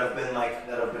not that have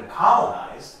been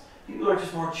colonized, people are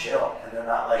just more chill, and they're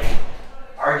not like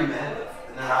argumentative,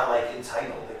 and they're not like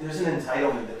entitled. Like there's an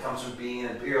entitlement that comes from being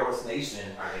an imperialist nation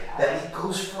that it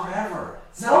goes forever.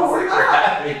 No, we're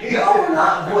not. No, we're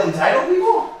not. What, entitled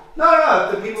people?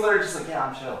 No, the people that are just like, yeah,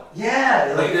 I'm chill.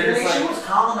 Yeah, like they're the just nation like, was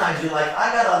colonized. You're like,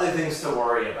 I got other things to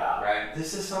worry about. Right.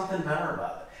 This is something better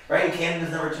about it. Right? And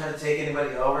Canada's never trying to take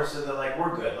anybody over, so they're like,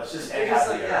 we're good. Let's just they're hang just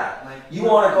out like, here. yeah, like You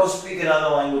want to go speak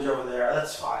another language over there?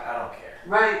 That's fine. I don't care.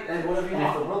 right. And Whatever you if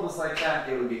want. the world was like that,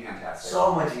 it would be fantastic.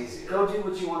 So much easier. Go do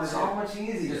what you want to do. So much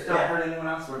easier. Just don't hurt anyone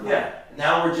else. We're Yeah.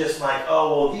 Now we're just like,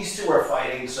 oh well, these two are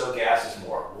fighting, so gas is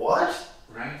more. What?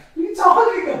 Right? What are you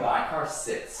talking My about? car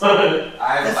sits. That's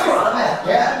where I'm at.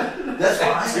 Yeah. That's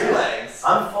what I'm Two at. legs.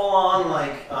 I'm full on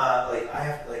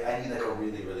I need like a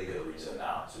really, really good reason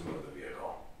now to move the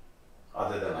vehicle.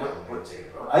 Other than what take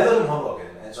it. I live in Hoboken,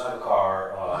 and so I have a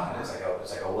car. And it's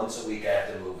like a once a week I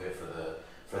have to move it for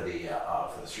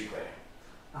the street cleaning.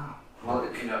 Oh. Well,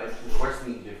 it's the worst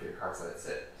thing you can do for your car is let it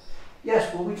sit.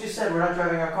 Yes, well, we just said we're not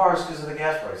driving our cars because of the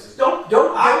gas prices. Don't back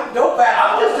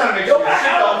out. I'm just trying to make sure your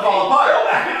shit don't fall apart.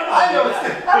 I know it's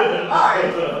good.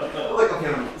 Alright. Look,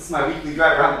 okay, this is my weekly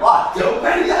drive around the block. Don't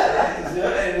back out.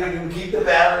 And we can keep the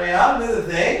battery on, do the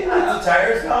thing, keep the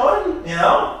tires going,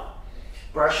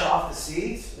 brush off the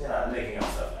seats. I'm making up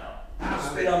stuff now.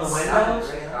 Spit on the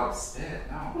windows. Oh, spit,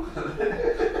 no.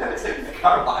 Take the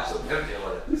car wash, let them deal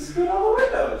with it. Spit on the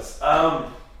windows.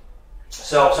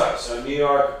 So New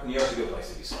York's a good place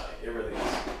to be sweaty. It really is.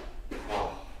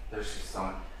 Oh, there's just so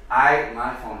much.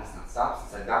 My phone has not stopped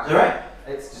since I got Is that right?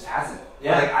 It just hasn't.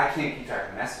 Yeah. Like, I can't keep track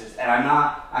of messages. And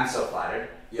I'm so flattered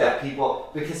that people,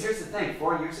 because here's the thing,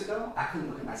 4 years ago, I couldn't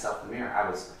look at myself in the mirror. I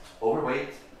was overweight.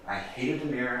 I hated the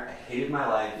mirror. I hated my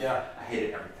life. Yeah. I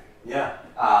hated everything. Yeah.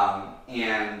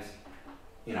 And,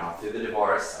 through the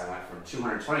divorce, I went from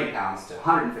 220 pounds to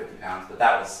 150 pounds, but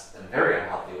that was in a very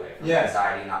unhealthy way from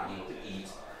anxiety, not being able to eat.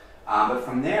 But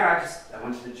from there, I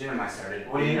went to the gym. I started.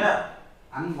 What are you now?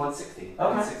 I'm 160, Okay.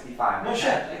 165. No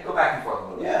shit. I go back and forth a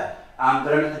little bit. Yeah.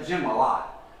 But I'm at the gym a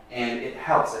lot, and it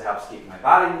helps. It helps keep my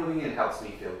body moving. It helps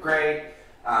me feel great.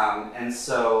 And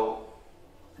so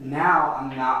now I'm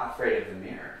not afraid of the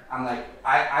mirror. I'm like,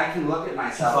 I can look at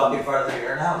myself. You fucking part of the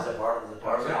mirror now? Is that part of the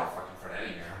I'm not fucking in front of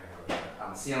any mirror. On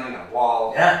the ceiling, on the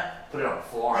wall. Yeah. Put it on the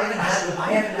floor. I haven't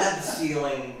had the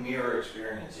ceiling mirror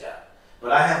experience yet.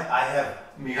 But I have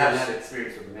You mirrors. haven't had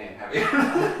experience with a man, have you?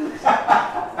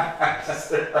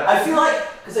 I feel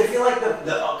like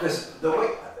the way,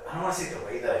 I don't want to say the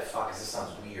way that I fuck, because this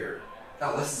sounds weird.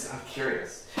 Oh, listen, I'm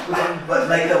curious. But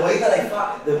like the way that I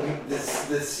fuck,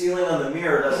 the ceiling on the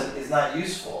mirror is not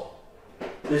useful.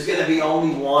 There's gonna be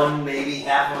only one, maybe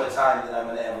half of a time that I'm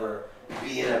gonna ever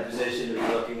be in a position to be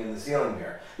looking in the ceiling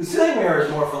mirror. The ceiling mirror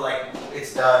is more for like,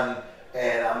 it's done,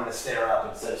 and I'm gonna stare up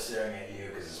instead of staring at you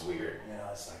because it's weird.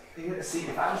 It's like. See,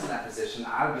 if I was in that position,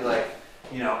 I would be like,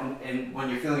 and when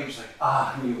you're feeling, you're just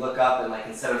like, and you look up, and like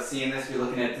instead of seeing this, you're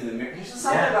looking at it through the mirror. There's just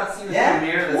something about seeing it through the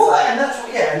mirror that's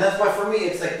like. And that's why for me,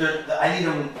 it's like I need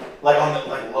them like on the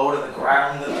low to the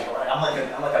ground. I'm like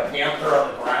a panther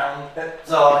on the ground.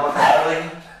 So I'm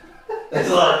crawling. There's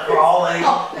a lot of crawling.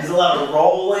 There's a lot of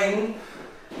rolling.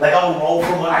 Like I'll roll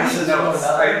from one position to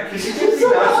another. Because you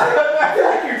do I feel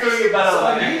like you're doing it better.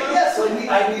 So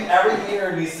I need every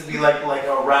mirror needs to be like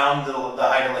around the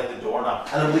height of like the doorknob.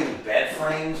 And I'm leaving bed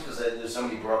frames because there's so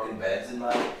many broken beds in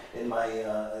my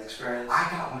experience. I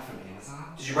got one from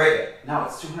Amazon. Did you break it? No,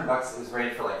 it's $200. It was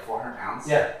rated for like 400 pounds.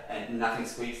 Yeah. And nothing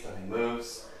squeaks, nothing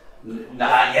moves.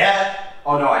 Not yet.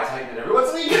 Oh no, I tighten it every once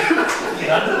in a week.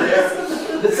 Get under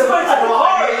there. Did somebody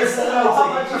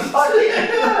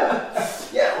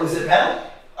Yeah, was it metal?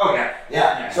 Oh yeah.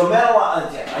 Yeah. So metal,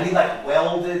 I need like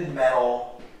welded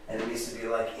metal, and it needs to be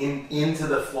like into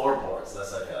the floorboards.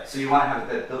 That's what I feel like. So you want to have a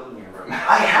bed built in your room?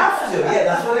 I have to. Yeah,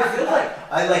 that's what I feel like.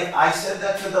 I said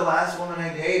that to the last woman I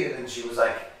dated, and she was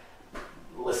like,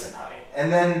 "Listen, honey."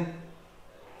 And then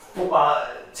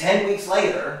 10 weeks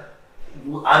later,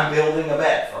 I'm building a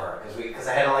bed for her because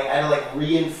I had to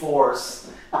reinforce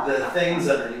the things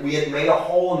underneath. We had made a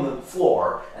hole in the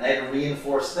floor, and I had to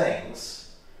reinforce things.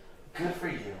 Good for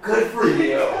you. Good for you.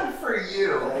 Good for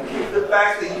you. Thank you. The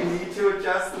fact that you need to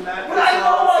adjust the mattress. But I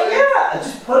know,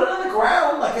 just put it on the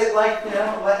ground,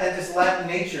 and just let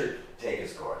nature take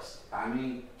its course. I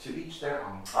mean, to each their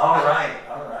own. All right.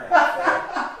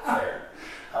 Fair.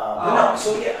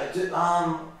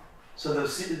 So the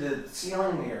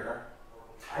ceiling mirror.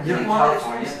 I In really wanted to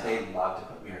California, experience they love to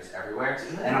put mirrors everywhere,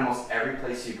 and almost every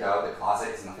place you go, the closet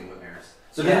is nothing but mirrors.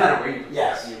 So it Yeah. doesn't matter where you put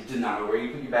Yes. you did not know where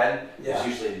you put your bed. Yeah. It's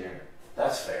usually a mirror.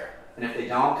 That's fair. And if they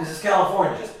don't, because it's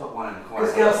California. just put one in the corner.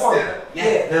 Because California.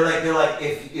 Yeah. They're like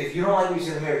if you don't like what you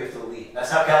see in the mirror, you have to leave.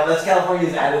 That's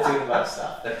California's attitude about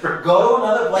stuff. Go to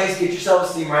another place, get yourself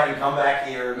a steam right, and come back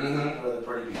here with a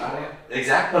pretty people.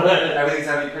 Exactly. Everything's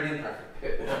gotta be pretty and perfect.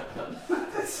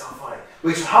 That's so funny.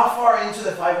 Wait, so how far into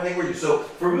the 518 were you? So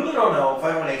for people who don't know,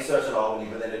 518 starts at Albany,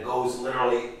 but then it goes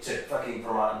literally to fucking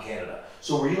Vermont and Canada.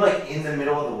 So were you like in the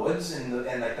middle of the woods and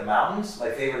like the mountains? My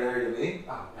favorite area to be.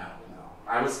 Oh no.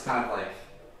 I was kind of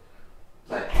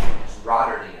like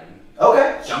Rotterdam.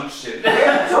 Okay. Junction.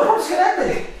 Yeah, so from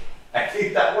Schenectady. I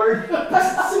hate that word.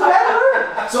 That's a bad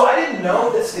word. So I didn't know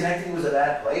that Schenectady was a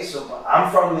bad place. So I'm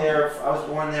from there. I was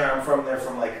born there. I'm from there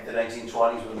from like the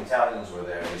 1920s when the Italians were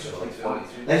there. So like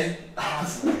 23.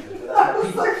 That's my people.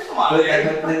 Come on, But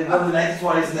then go to the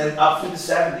 1920s and then up through the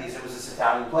 70s, it was this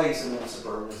Italian place, and then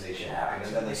suburbanization happened,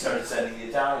 and then they started sending the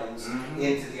Italians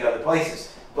into the other places.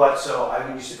 But so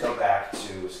I used to go back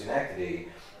to Schenectady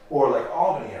or like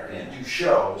Albany area and do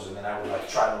shows, and then I would like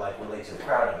try to like relate to the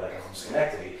crowd. I'd be like, I'm from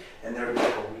Schenectady, and there would be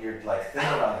like a weird like thing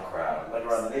around the crowd, like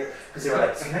around the neighborhood, because they were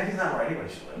like, Schenectady's not where anybody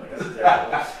should live. Like, that's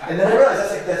terrible. And then I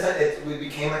realized we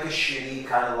became like a shitty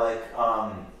kind of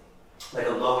like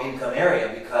a low income area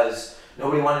because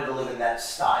nobody wanted to live in that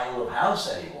style of house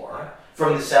anymore.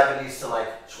 From the 70s to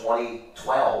like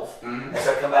 2012, and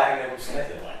so I come back and everyone's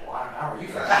Schenectady. I'm like, wow, how are you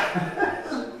from that?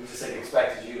 We just like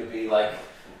expected you to be like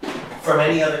from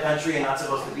any other country and not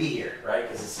supposed to be here, right?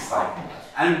 Because it's just like.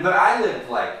 But I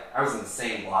lived I was in the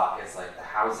same block as like the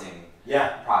housing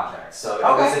project, so it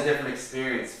was a different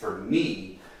experience for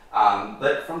me.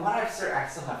 But from what I've heard, I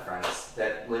still have friends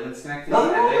that live in Schenectady,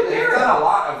 and they've done a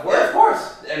lot of work. Yeah, of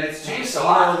course. And it's changed a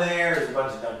lot. There's a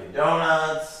bunch of Dunkin'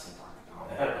 Donuts.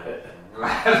 Dunkin'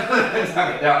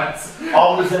 Donuts.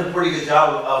 Always done a pretty good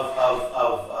job of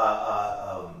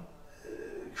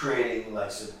creating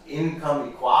like some income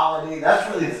equality. That's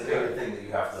really the bigger thing that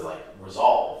you have to like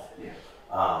resolve,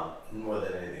 more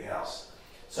than anything else.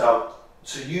 So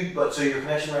your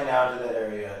connection right now to that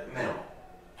area minimal.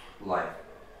 Like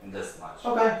this much.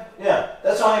 Okay, yeah,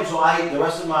 that's fine. So the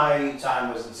rest of my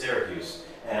time was in Syracuse,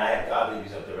 and I have god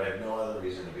babies up there, but I have no other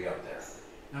reason to be up there.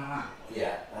 No.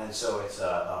 Yeah, and so it's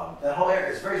that whole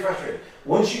area is very frustrating.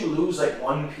 Once you lose like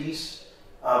one piece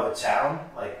of a town,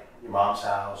 like your mom's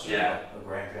house or a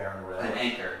grandparent or whatever, an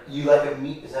anchor. You like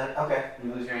is that okay?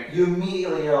 You lose your anchor. You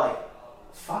immediately are like,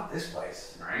 fuck this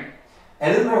place, right?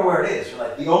 And it doesn't matter where it is. You're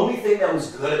like, the only thing that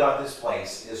was good about this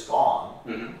place is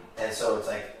gone, and so it's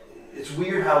like it's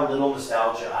weird how little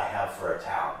nostalgia I have for a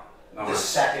town. The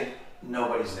second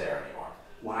nobody's there anymore.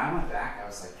 When I went back, I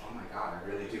was like, oh my god, I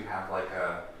really do have like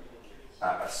a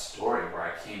story where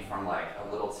I came from like a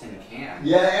little tin can.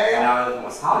 Yeah. And now I live in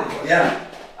West Hollywood. Yeah.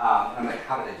 I'm like,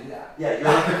 how did I do that? Yeah,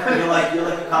 you're like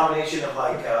a combination of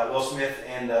like Will Smith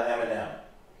and Eminem.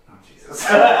 Oh Jesus.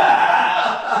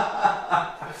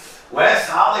 West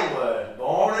Hollywood,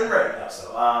 born and bred. No,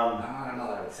 so no, I don't know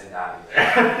that I would say that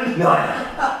either. No,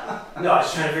 I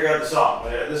was trying to figure out the song,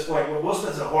 but at this point, Will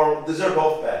Smith's a horrible. These are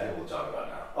both bad people to talk about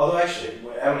now. Although actually,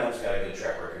 Eminem's got a good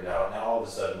track record now. Now all of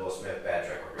a sudden, Will Smith bad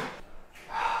track record.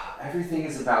 Everything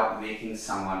is about making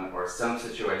someone or some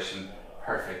situation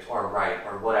perfect or right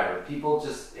or whatever. People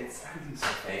just, everything's so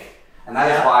fake. And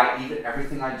that is why even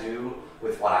everything I do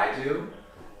with what I do,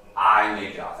 I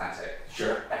make it authentic.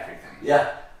 Sure. Everything.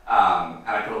 Yeah. And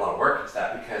I put a lot of work into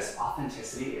that because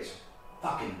authenticity is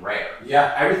fucking rare.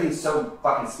 Yeah. Everything's so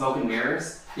fucking smoke and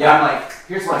mirrors. Yeah. I'm like,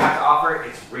 here's what I have to offer.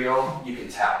 It's real. You can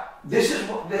tell. This is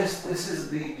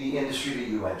the industry that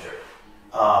you entered.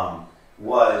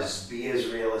 Was be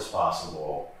as real as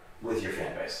possible with your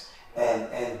fan base.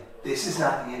 And this is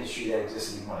not the industry that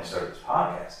existed when I started this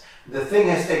podcast. The thing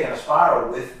has taken a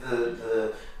spiral with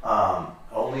the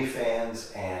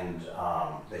OnlyFans and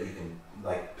that you can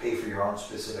like pay for your own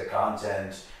specific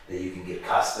content, that you can get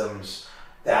customs.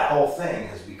 That whole thing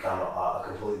has become a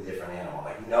completely different animal.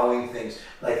 Like knowing things,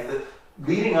 like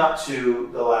leading up to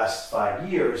the last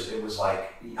 5 years, it was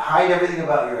like hide everything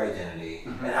about your identity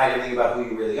and hide everything about who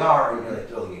you really are, and you're like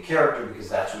building a character because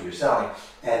that's what you're selling.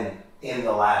 And in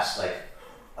the last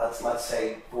let's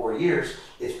say 4 years,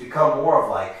 it's become more of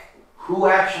like who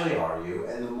actually are you,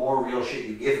 and the more real shit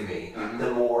you give me,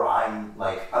 the more I'm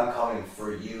coming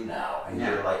for you now, and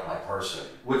you're like my person.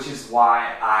 Which is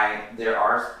why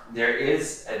there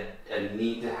is a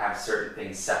need to have certain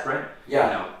things separate,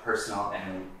 personal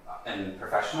and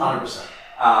professional.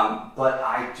 100%. But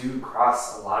I do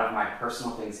cross a lot of my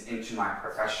personal things into my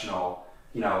professional,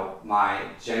 my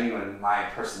genuine, my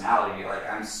personality. Like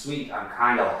I'm sweet, I'm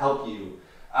kind, I'll help you.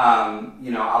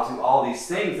 I'll do all these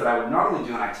things that I would normally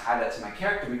do, and I tie that to my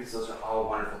character because those are all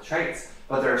wonderful traits.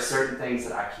 But there are certain things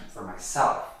that I keep for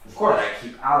myself. Of course. That I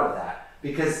keep out of that.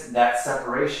 Because that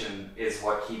separation is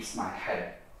what keeps my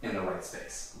head in the right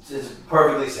space. It's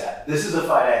perfectly said. This is a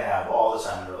fight I have all the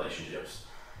time in relationships.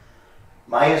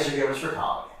 My Instagram is for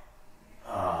comedy.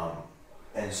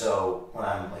 And so when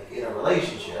I'm like in a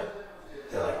relationship,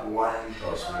 they're like, why don't you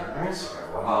post me on your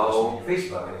Instagram? Why don't you post me on your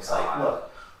Facebook? And it's like,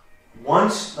 look,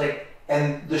 once, like,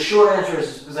 and the short answer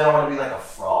is because I don't want to be like a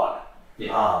fraud.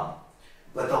 Yeah.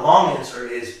 But the long answer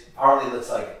is partly that's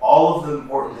like all of the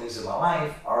important things in my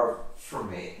life are for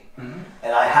me. Mm-hmm.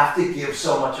 And I have to give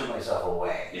so much of myself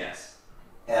away. Yes.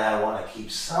 And I want to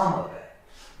keep some of it.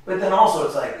 But then also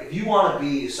it's like, if you want to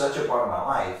be such a part of my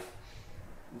life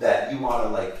that you want to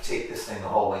like take this thing the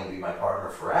whole way and be my partner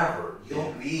forever,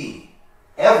 you'll be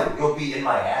in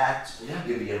my act,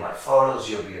 you'll be in my photos,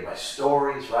 you'll be in my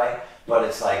stories, right? But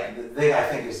it's like, the thing I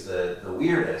think is the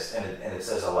weirdest, and it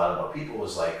says a lot about people,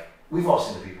 is like, we've all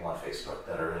seen the people on Facebook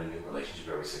that are in a new relationship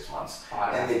every 6 months,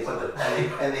 and they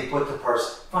put the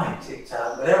person, fine,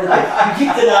 TikTok, whatever. You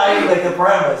keep denying like the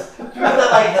premise. People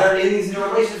that like that are in these new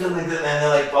relationships and they're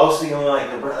like boasting and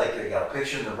like they got a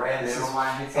picture and they're brand new,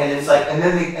 and it's like, and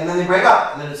then they break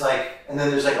up, and then it's like, and then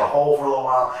there's like a hole for a little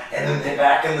while, and then they're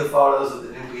back in the photos of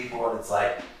the new people, and it's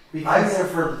like, I'm there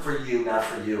for you, not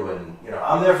for you, and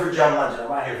I'm there for John Legend. I'm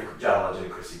not here for John Legend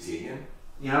and Chrissy Teigen.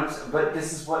 But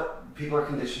this is what people are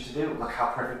conditioned to do. Look how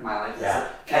perfect my life is.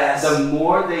 Yes. And the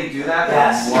more they do that,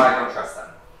 the more I don't trust them.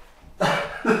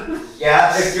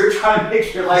 Yes. If you're trying to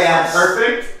make your life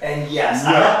perfect. And yes,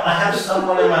 I have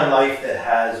someone in my life that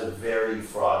has a very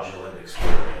fraudulent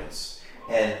experience.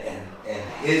 And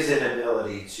his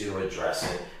inability to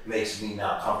address it makes me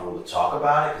not comfortable to talk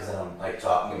about it, because then I'm like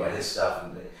talking about his stuff.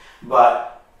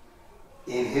 But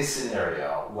in his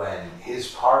scenario, when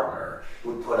his partner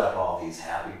would put up all these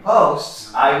happy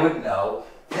posts, I would know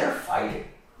they're fighting.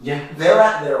 Yeah. They're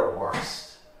at their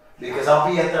worst. Because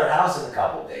I'll be at their house in a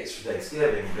couple of days for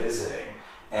Thanksgiving visiting,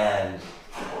 and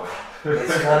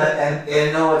it's gonna,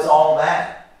 and no, it's all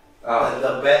bad.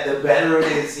 The better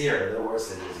it is here, the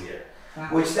worse it is here.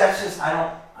 Which that's just, I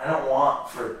don't want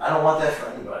that for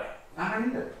anybody. I don't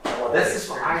either. This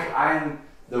is I'm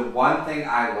the one thing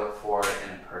I look for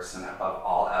in a person above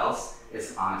all else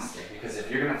is honesty. Because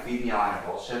if you're gonna feed me a line of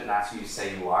bullshit and that's who you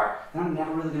say you are, then I'm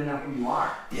never really gonna know who you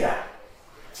are. Yeah.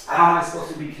 How am I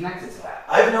supposed to be connected to that?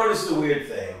 I've noticed a weird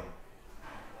thing.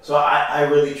 So I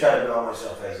really try to build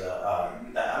myself as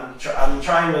I'm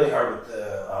trying really hard with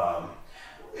the.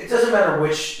 It doesn't matter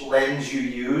which lens you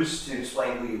use to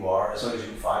explain who you are, as long as you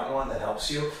can find one that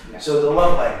helps you. Yeah. So the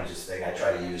love languages thing, I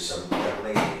try to use some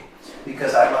lately,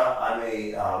 because I'm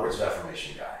a words of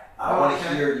affirmation guy. I want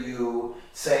to hear you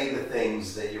say the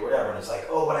things that you whatever, and it's like,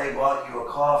 oh, but I bought you a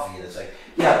coffee, and it's like,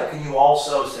 yeah, but can you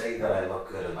also say that I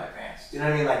look good in my pants? Do you know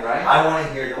what I mean? Like, right. I want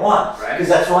to hear the one, because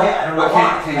that's why I don't know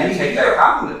why. Can you take that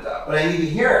compliment though? But I need to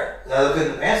hear it. That I look good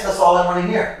in the pants. That's all I want to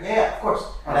hear. Yeah, of course.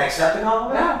 Can I accept the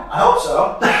compliment? No. I hope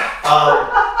so. But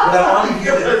I want to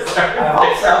hear I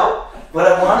hope so.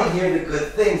 But I want to hear the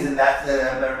good things, and that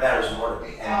matters more to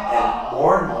me. And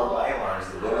more what I learned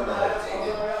is the women that I've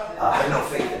dated have no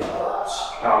faith in words.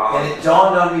 And it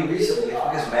dawned on me recently, it's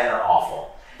because men are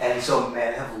awful. And so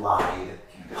men have lied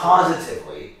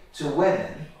positively to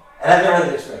women. And I've never had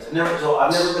that experience. I've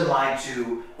never been lied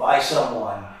to by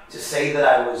someone to say that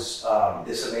I was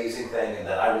this amazing thing and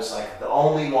that I was like the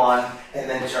only one, and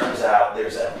then it turns out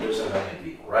there's a million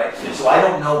people, right? So I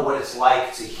don't know what it's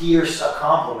like to hear a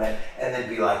compliment and then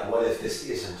be like, what if this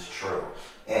isn't true?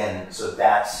 And so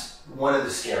that's one of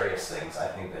the scariest things I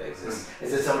think that exists,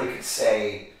 is that somebody could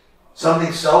say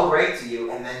something so great to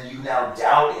you and then you now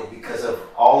doubt it because of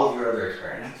all of your other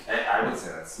experience. I would say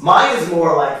that's... Mine is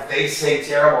more like they say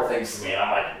terrible things to me and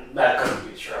I'm like, that couldn't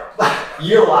be true.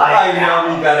 You're lying. I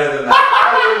know me better than that.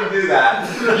 I wouldn't do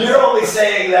that. You're only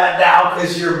saying that now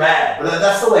because you're mad. But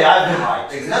that's the way I've been lied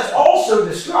to. That's also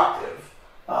destructive,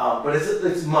 but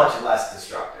it's much less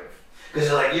destructive. Because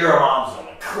you're like, you're a monster.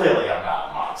 Clearly I'm not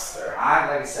a monster.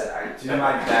 Like I said, I do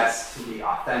my best to be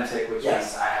authentic, which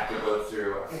means I have to go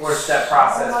through a 4-step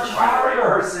process to find the right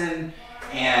person.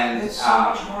 And it's so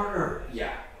much harder.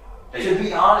 Yeah. To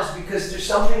be honest, because there's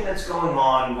something that's going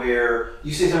on where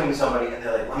you say something to somebody and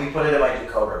they're like, let me put it in my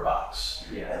decoder box.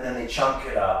 Yeah. And then they chunk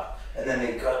it up and then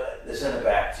they send it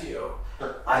back to you.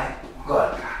 Go ahead.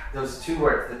 Those two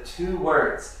words, the two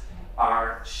words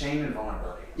are shame and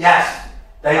vulnerability. Yes.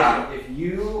 Thank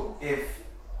you. If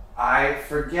I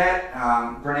forget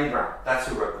Brene Brown, that's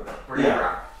who wrote the book, Brene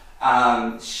Brown.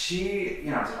 She,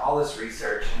 did all this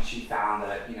research, and she found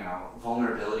that,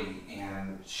 vulnerability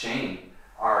and shame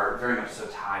are very much so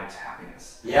tied to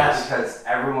happiness. Yes. Because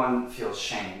everyone feels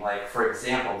shame. Like, for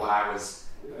example, when I was,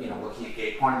 looking at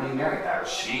gay porn being married, that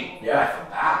was shame. Yeah. I felt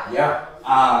bad.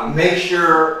 Yeah. Make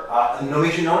sure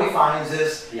nobody finds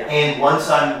this. Yeah. And once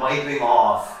I'm wiping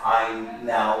off, I'm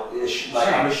now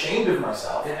I'm ashamed of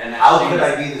myself. Yeah, and how could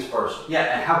I be this person?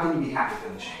 Yeah, and how can you be happy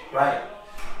feeling shame? Right.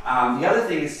 The other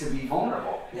thing is to be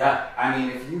vulnerable. Yeah. I mean,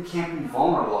 if you can't be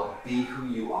vulnerable, be who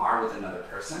you are with another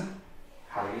person,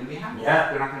 how are you going to be happy? Yeah.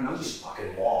 They're not going to know you.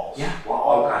 Fucking walls. Yeah.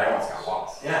 Oh, God, everyone's got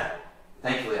walls. Yeah.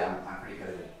 Thankfully, I'm pretty good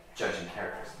at judging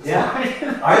characters. Yeah.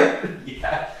 Right?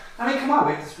 Yeah. I mean, come on,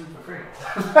 we have this room for free.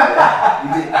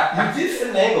 Yeah. You did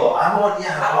finagle. I want,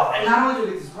 And not only do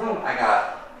we get this room, I got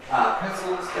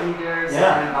pretzels, gummy bears, and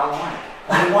a bottle of wine.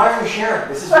 I mean, why are we sharing?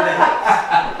 This is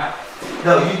ridiculous.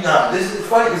 No, this is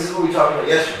funny because this is what we talked about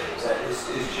yesterday.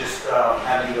 Is just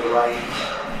having the right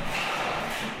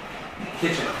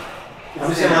kitchen. I'm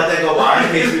just gonna let that go by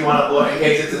in case we want to look, in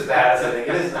case it's as bad as I think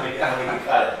it is, and we can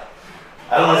cut it.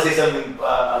 I don't want to say something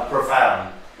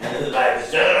profound, and then the back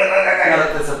is.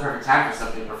 That's a perfect time for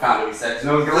something profound to be said, because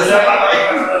no one's gonna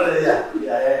listen.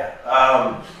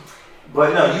 Yeah.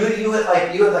 But no, you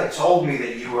had told me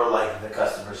that you were like the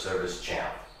customer service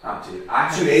champ. Oh, dude,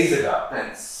 I 2 days ago.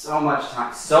 spent so much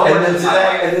time, and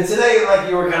then today, like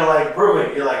you were kind of like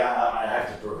proving. You're like, I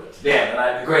have to prove it to Dan, and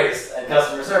I'm the greatest at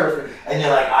customer service. And you're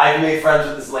like, I've made friends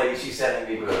with this lady. She's sending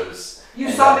me booze.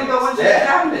 You saw me go into the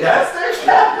cabinet. Yes. That's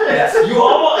their cabinet. Yes. You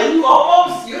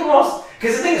almost.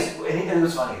 Because the thing is, and it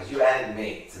was funny because you added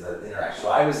me to the interaction. So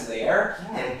I was there,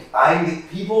 and I'm the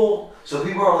people. So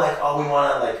people are like, oh, we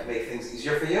want to like make things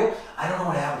easier for you. I don't know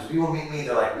what happens. People meet me.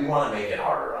 They're like, we want to make it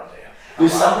harder on Dan.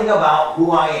 There's something about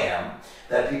who I am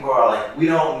that people are like, we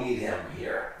don't need him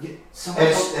here.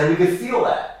 And we could feel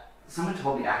that. Someone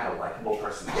told me I had a likable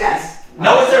personality. Yes.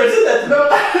 No one's ever said that to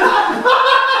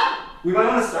me. We might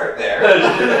want to start there.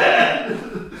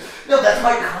 No, that's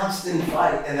my constant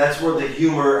fight. And that's where the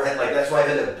humor, and like, that's why I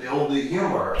had to build the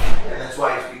humor. And that's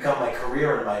why it's become my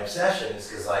career and my obsession, is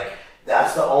because like,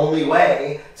 that's the only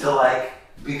way to like,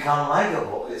 become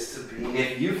likable, is to be.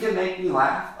 If you can make me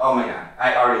laugh, oh my God,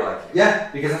 I already like you. Yeah.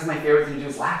 Because that's my favorite thing to do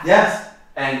is laugh. Yes.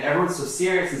 And everyone's so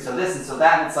serious and so this and so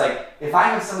that. And it's like, if I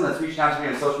have someone that's reaching out to me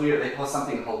on social media, they post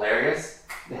something hilarious,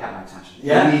 they have my attention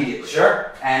immediately.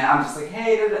 Sure. And I'm just like,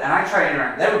 hey, and I try to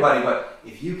interact with everybody, but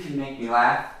if you can make me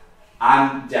laugh,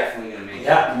 I'm definitely going to make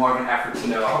more of an effort to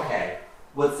know, okay,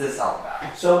 what's this all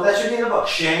about? So that should be in the book.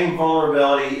 Shame,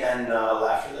 vulnerability, and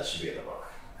laughter. That should be in the book.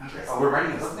 Okay. Oh, we're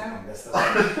writing this down? That's the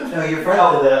No, your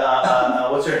friend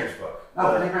did what's her name's book? Oh,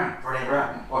 Brene Brown. Brene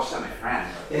Brown. Well, she's not my friend.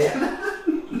 But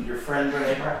Yeah. Your friend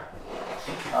Brene Brown.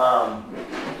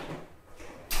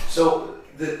 So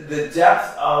the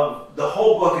depth of the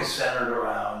whole book is centered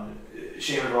around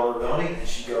shame and vulnerability, and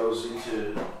she goes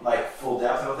into like full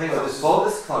depth of a thing. So this is full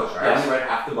disclosure. I only read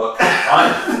half the book.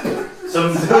 Fine.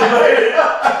 So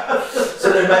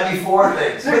there might be 4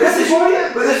 things. But this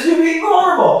is you being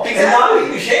vulnerable. Exactly. And not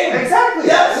being ashamed. Exactly.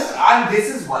 Yes. This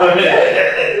is what I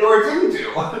did or didn't do.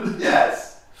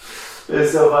 Yes.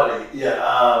 It's so funny.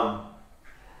 Yeah.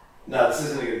 No, this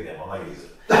isn't a good example. I'm not going to use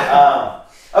it.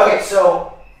 Okay,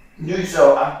 so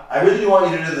I really do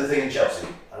want you to do the thing in Chelsea.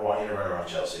 I want you to run around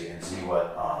Chelsea and see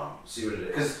what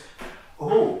it is.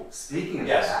 Because, speaking of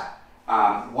yes.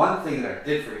 that, one thing that I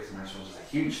did forget to mention, which is a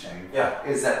huge thing,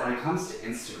 is that when it comes to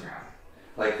Instagram,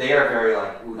 like they are very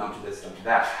like, ooh, don't do this, don't do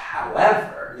that.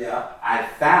 However, I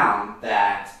found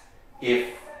that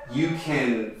if you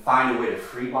can find a way to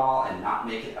freeball and not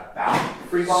make it about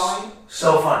freeballing.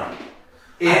 So funny.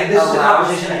 And this is a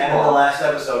conversation I had in the last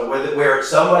episode where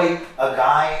a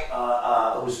guy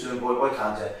who's doing boy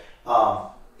content,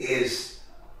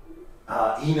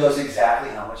 he knows exactly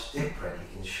how much dick print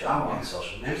he can show on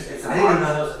social media. I didn't even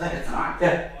know that was a thing. It's an art.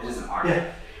 Yeah. It is an art.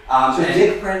 Yeah. So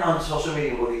dick print on social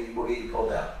media will get you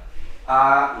pulled down.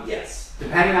 Yes.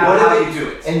 Depending on how you do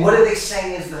it. And what are they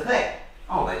saying is the thing?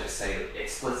 Oh, they just say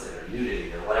explicit or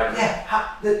nudity or whatever.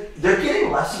 Yeah. They're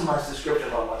getting less and less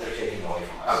descriptive on what they're taking away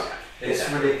from us. Okay. It's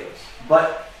ridiculous.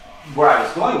 But where I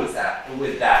was going with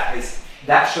that is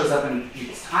that shows up in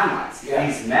people's timelines. Yeah.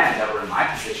 These men that were in my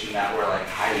position that were like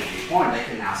hiding gay porn, they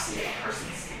can now see a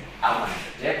person's outline of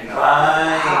their dick and they're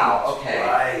like, wow, okay.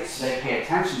 Right. So they pay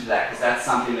attention to that because that's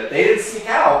something that they didn't seek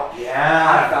out.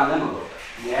 Yeah. I found them a little bit.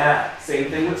 Yeah. Same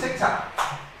thing with TikTok.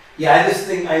 Yeah, I had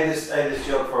this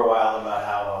joke for a while about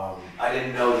how I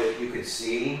didn't know that you could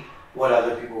see what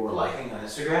other people were liking on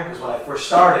Instagram, because when I first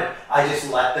started, I just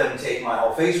let them take my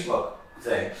whole Facebook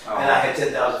thing, and I had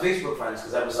 10,000 Facebook friends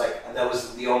because that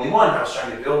was the only one. I was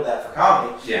trying to build that for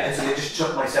comedy, and so they just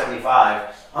took my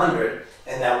 7,500,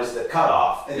 and that was the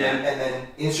cutoff. And then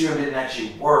Instagram didn't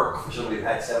actually work for somebody who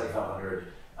had 7,500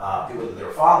 people that they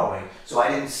were following, so I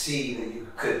didn't see that you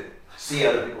could see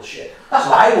other people's shit. So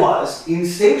I was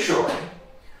instinctually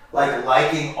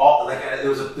liking all there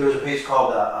was a page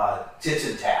called Tits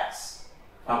and Tats.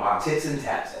 Oh wow, Tits and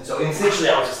Tats. And so instinctually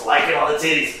I was just liking all the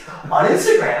titties on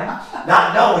Instagram,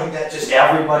 not knowing that just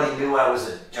everybody knew I was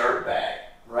a dirtbag,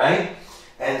 right?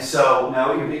 And so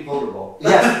now you're being vulnerable.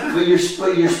 Yes, but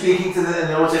you're speaking to and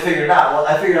then once I figured it out,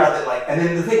 I figured out that and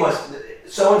then the thing was,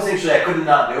 so instinctually I couldn't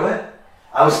not do it.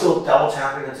 I was still double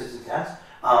tapping on Tits and Tats.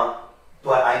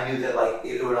 But I knew that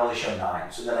it would only show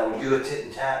 9. So then I would do a tit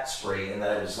and tat spree, and then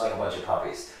I would just like a bunch of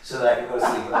puppies, so that I could go to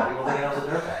sleep without people thinking I was a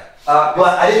dirtbag.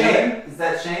 But I didn't. Is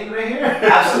that shame right here?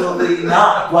 Absolutely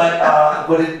not.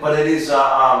 But it is.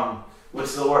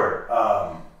 What's the word?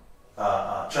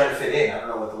 Trying to fit in. I don't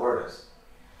know what the word is.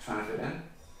 Trying to fit in.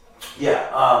 Yeah.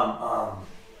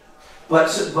 But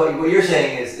what you're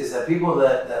saying is that people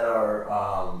that are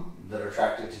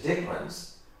attracted to dick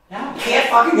prints can't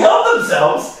fucking help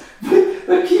themselves.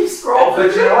 But keep scrolling.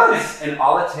 But you know what? And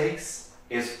all it takes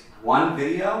is one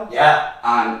video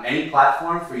on any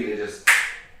platform for you to just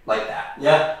like that.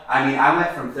 Yeah. I mean, I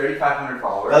went from 3,500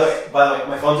 followers. By the way,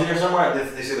 my phone's in here somewhere.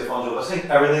 They say the phones are listening.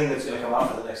 Everything that's going to come out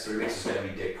for the next 3 weeks is going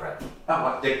to be dick print. Oh,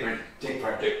 what? Dick print. Dick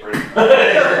print. Dick print.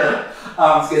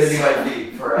 It's going to be my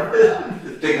feed forever.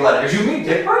 Big letters. You mean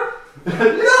dick print?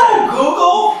 No,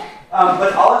 Google!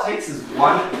 But all it takes is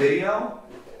one video,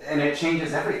 and it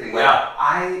changes everything.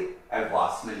 I've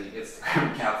lost many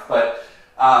Instagram accounts, but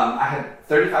I had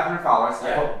 3,500 followers.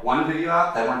 I put one video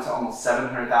out that went to almost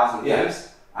 700,000 views.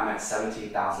 I'm at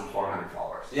 17,400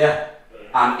 followers. Yeah.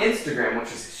 On Instagram,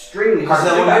 which is extremely hard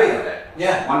to do back in the day.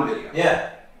 Yeah. One video. Yeah.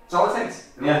 That's all it takes.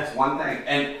 It's one thing.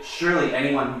 And surely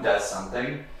anyone who does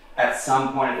something, at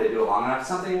some point, if they do it long enough,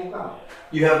 something will go.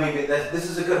 You have me. This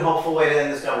is a good, hopeful way to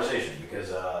end this conversation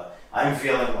because I'm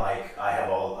feeling like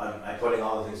I'm putting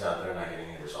all the things out there and not getting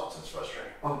any results, and it's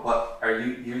frustrating. Oh, but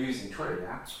you're using Twitter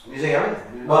now? I'm using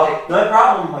everything. Well, my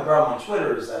problem on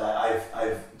Twitter is that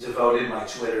I've devoted my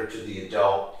Twitter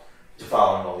to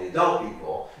following all the adult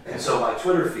people, and so my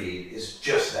Twitter feed is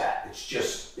just that. It's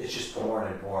just porn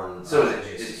and porn. So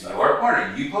is your porn?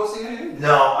 Are you posting anything?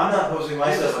 No, I'm not posting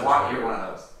myself. You're one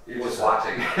of those. You're just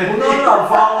watching. Well, no, I'm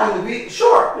following the people.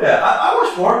 Sure. Yeah. I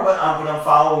watch porn, but I'm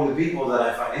following the people that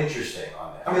I find interesting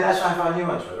on there. I mean, that's why I found you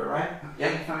on Twitter, right?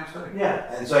 Yeah, you found me on Twitter.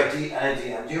 Yeah, and so I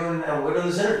DM'd you, and we're doing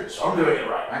this interview, so I'm doing it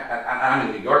right. I'm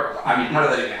in New York. I mean, how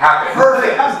did that even happen?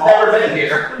 Perfect. I've never been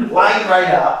here. Line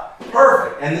right up.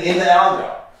 Perfect. And in the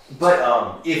algo.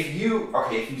 But if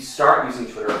you start using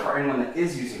Twitter, for anyone that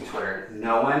is using Twitter,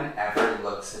 no one ever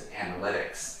looks at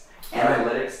analytics.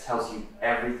 Analytics tells you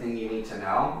everything you need to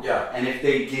know. Yeah. And if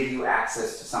they give you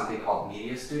access to something called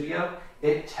Media Studio,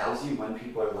 it tells you when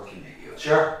people are looking at you.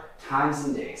 Sure. Times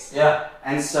and days. Yeah.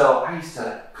 And so I used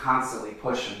to constantly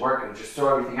push and work and just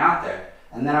throw everything out there.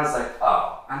 And then I was like,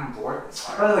 oh, I don't have to work this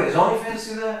hard. By the way, does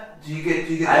OnlyFans do that? Do you get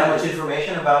that much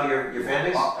information about your fan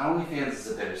base? OnlyFans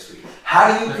is a bittersweet.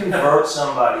 How do you convert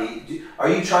somebody? Are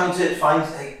you trying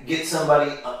to get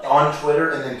somebody on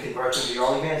Twitter and then convert them to your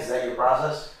OnlyFans? Is that your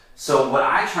process? So what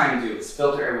I try and do is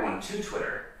filter everyone to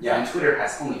Twitter. Yeah. And Twitter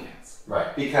has OnlyFans.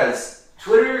 Right. Because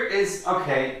Twitter is,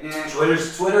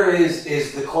 Twitter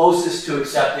is the closest to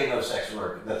accepting of sex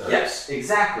work that there is. Yes,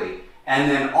 exactly. And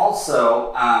then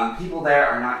also, people there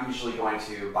are not usually going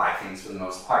to buy things for the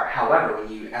most part. However,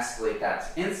 when you escalate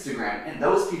that to Instagram, and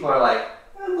those people are like,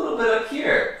 a little bit up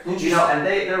here. Interesting. And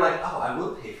they're like, oh, I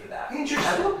will pay for that. Interesting.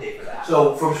 I will pay for that.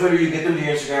 So from Twitter, you get them to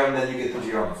your Instagram, and then you get them to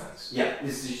your OnlyFans. Yeah,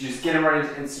 you just get them right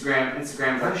into Instagram.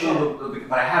 Instagram's like,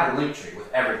 but I have a link tree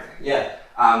with everything. Yeah.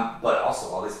 But also,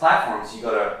 all these platforms, you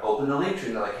go to open the link tree,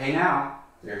 and they're like, hey, now,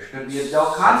 there's going to be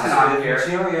adult content on here,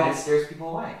 material. and it scares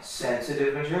people away.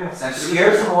 Sensitive material. Sensitive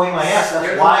Scares material. them away my ass.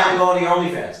 That's why I'm going to your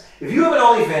OnlyFans. If you have an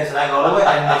OnlyFans and I go to it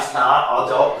and it's not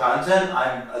adult content,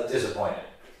 I'm disappointed.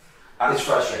 It's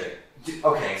frustrating.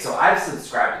 Okay, so I've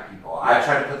subscribed to people. I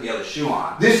try to put the other shoe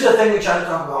on. This is the thing we try to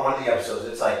talk about in one of the episodes.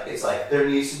 It's like there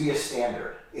needs to be a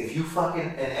standard. If you fucking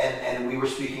and we were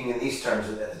speaking in these terms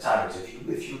at the time. It's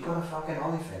if you put a fucking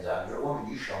OnlyFans out, you're a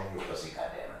woman. You show me your pussy,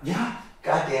 goddammit. Yeah.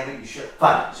 God damn it, you should.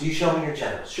 Fine. So you show me your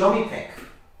genitals. Show me pink.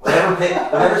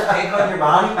 Whatever's pink on your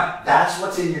body, that's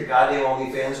what's in your goddamn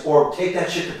OnlyFans. Or take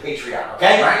that shit to Patreon,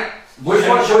 okay? Right? Which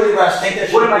one show you the rest? Take that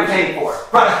shit. What am I paying for?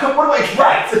 Right. What am I?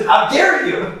 Right. How dare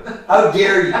you? How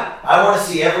dare you? I want to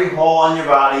see every hole on your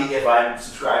body if I'm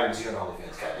subscribing to your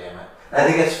OnlyFans. God damn it. I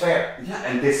think that's fair. Yeah,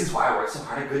 and this is why I work so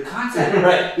hard at good content.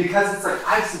 Right. Because it's like,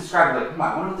 I subscribe, like,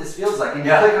 I wonder what this feels like. And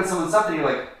you click on someone's stuff and you're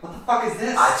like, what the fuck is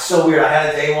this? It's so weird. I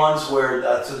had a day once where,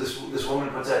 so this woman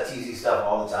puts out TZ stuff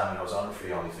all the time, and I was on her free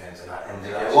OnlyFans,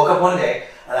 and I woke up one day,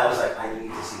 and I was like, I need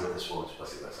to see what this woman's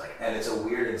pussy looks like. And it's a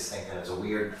weird instinct, and it's a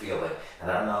weird feeling,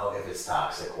 and I don't know if it's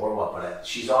toxic or what, but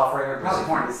she's offering her pussy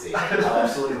for me to see. I'm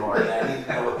absolutely horny, and I need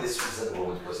to know what this specific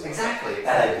woman's pussy looks like. Exactly. And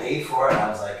I paid for it, and I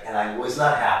was like, and I was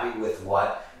not happy with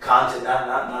what content,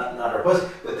 not her pussy,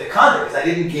 but the content, because I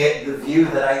didn't get the view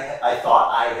that I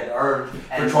thought I had earned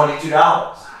for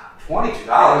 $22. $22.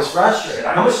 I was frustrated.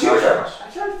 How much do you charge? I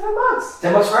charge $10.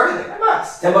 $10 for everything. $10.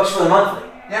 $10 for the monthly.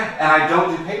 Yeah, and I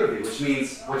don't do pay-per-view, which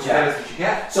means what you get is what you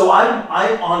get. So I'm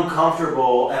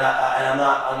uncomfortable, and I'm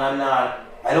not.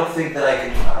 I don't think that I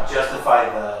can justify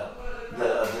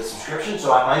the subscription. So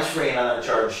mine's free, and I'm gonna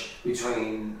charge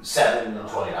between $7 and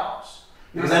 $20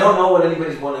 because I don't know what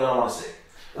anybody's going to want to see.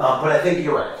 But I think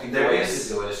you're right. I think the way to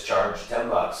do it is charge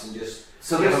 $10 and just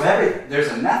give them everything. There's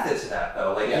a method to that,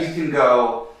 though. Like you can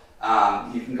go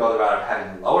the route of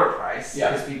having a lower price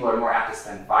because people are more apt to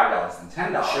spend $5 than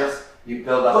 $10. Sure. You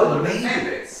build up a little bit of fan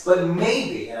base. But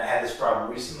maybe, and I had this problem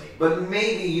recently, but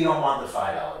maybe you don't want the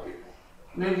 $5 people.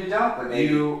 Maybe you don't, but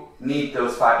you need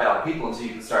those $5 people until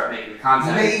you can start making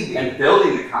content and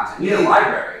building the content. You need a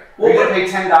library. Are you going to pay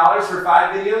 $10 for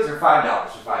 5 videos or $5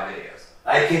 for 5 videos?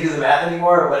 I can't do the math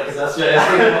anymore, but because that's what I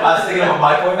was thinking of what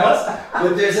my point was.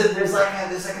 But there's like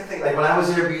a thing. Like when I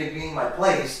was Airbnb my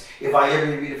place, if I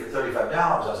Airbnb'd it for $35,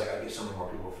 I was like, I'd get so many more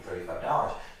people for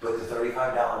 $35. But the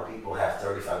 $35 people have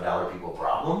 $35 people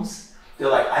problems. They're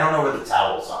like, I don't know where the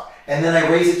towels are. And then I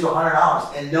raise it to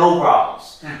 $100 and no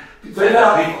problems.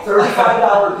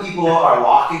 $35 people are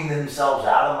locking themselves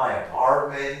out of my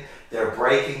apartment. They're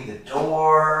breaking the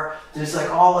door. There's like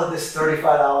all of this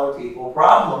 $35 people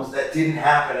problems that didn't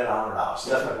happen at $100. So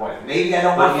that's my point. Maybe I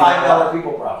don't want $5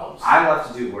 people problems. I love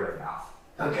to do word of mouth.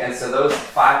 Okay. And so those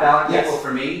 $5 people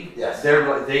for me,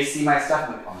 they see my stuff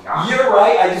and like, oh my god. You're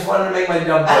right. I just wanted to make my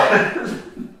dumb point.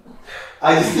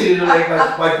 I just needed to make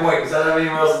my point because I don't have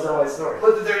anywhere else to tell my story.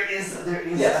 But there is a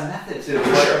method to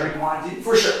whatever you want to do.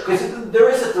 For sure. Because there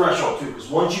is a threshold too. Because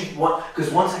once I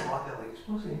bought that lady's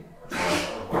pussy. Once I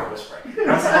bought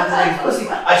the lady's pussy,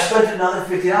 I spent another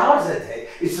 $50 that day.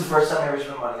 It's the first time I ever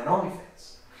spent money on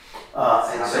OnlyFans.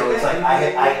 And so it's like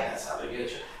that's how they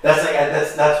get you. That's the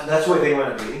way thing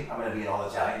I'm gonna be. I'm gonna be an all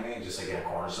Italian man, just like in a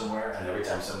corner somewhere, and every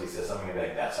time somebody says something, I'm gonna be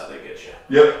like, "That's how they get you."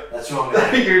 Yep. That's who I'm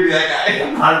gonna be. You're gonna be that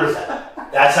guy.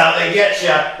 100%. That's how they get you.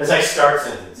 As I start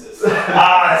sentences.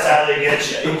 That's how they get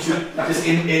you.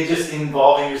 Just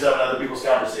involving yourself in other people's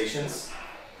conversations.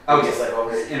 Oh, just like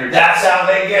over here. That's how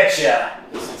they get you.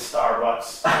 Just in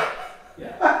Starbucks.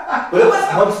 Yeah. But it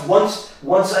was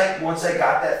once I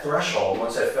got that threshold,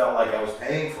 once I felt like I was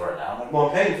paying for it now, I'm like, well,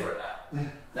 I'm paying for it now.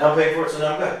 Now I'm paying for it, so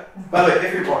now I'm good. By the way, pay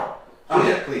for your porn.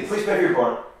 Please pay for your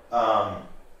porn.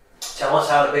 Tell us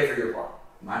how to pay for your porn.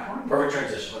 My porn? Perfect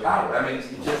transition. Wow, I mean, you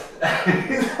just...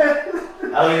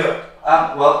 How do we do it?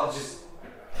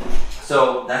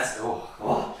 So that's...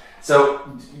 So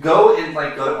go to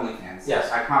OnlyFans. Yes.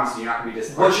 I promise you, you're not going to be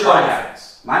disappointed. What's your OnlyFans?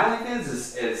 My OnlyFans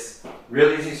is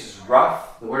really easy. It's just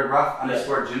rough, the word rough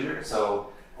 _ ginger.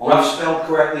 So rough spelled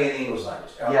correctly in the English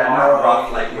language. Yeah, not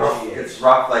rough like rough. It's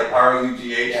rough like RUGH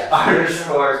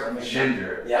 _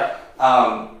 ginger. Yep.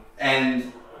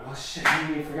 And well, shit, I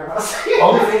didn't even forget what I was saying.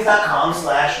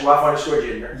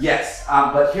 OnlyFans.com/rough_ginger. Yes.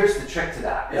 But here's the trick to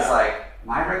that. It's like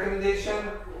my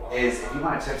recommendation is if you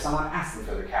want to tip someone, ask them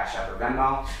for their Cash App or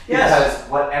Venmo. Because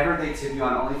whatever they tip you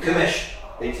on OnlyFans,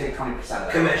 they take 20% of that.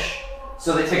 Commish.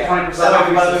 So they take 20% of your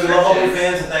subscriptions. We love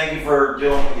OnlyFans and thank you for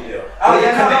doing what you do. Oh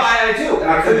yeah, no, I do. And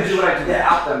I couldn't do what I do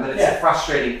without them, but it's a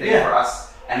frustrating thing for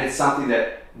us. And it's something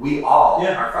that we all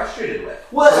are frustrated with.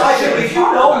 Well, that's why if you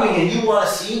know me and you want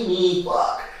to see me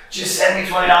fuck, just send me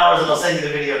 $20 and I'll send you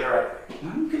the video directly.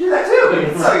 You can do that too. You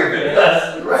can sell your videos.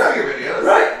 Sell your videos.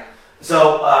 Right.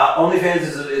 So OnlyFans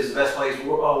is the best place,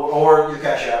 or your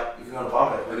Cash App if you want to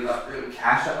pump it.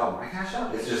 Cash App? Oh, my Cash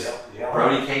App? It's just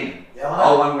Brody Kanan.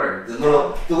 All one word. The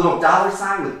little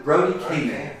 $sign with Brody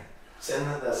Kanan. Send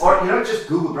that. Or just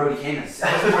Google Brody Kanan. Let's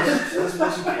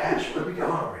put some cash. Where are we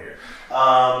going over here?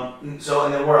 So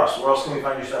and then where else? Where else can we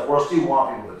find your stuff? Where else do you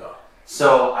want people to go?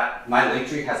 So my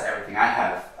Linktree has everything. I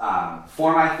have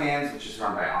For My Fans, which is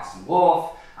run by Austin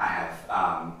Wolf. I have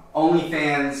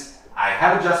OnlyFans. I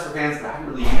have a Just for Fans, but I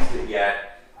haven't really used it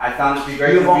yet. I found it to be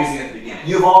very confusing at the beginning.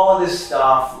 You have all of this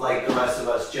stuff, like the rest of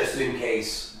us, just in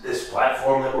case this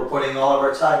platform that we're putting all of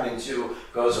our time into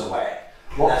goes away.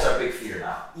 Well, that's our big fear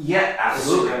now. Yeah,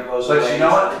 absolutely. Instagram goes away. You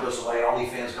know what? It goes away.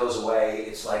 OnlyFans goes away.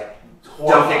 It's like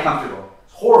Don't get comfortable.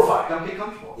 It's horrifying. Don't get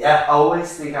comfortable. Yeah.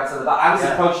 Always think outside the box. I was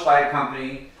Yeah. approached by a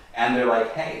company, and they're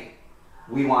like, "Hey,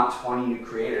 we want 20 new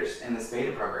creators in this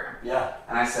beta program." Yeah.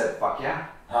 And I said, "Fuck yeah,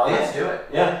 Hell yeah. let's do it."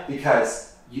 Yeah. Because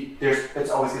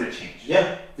it's always going to change.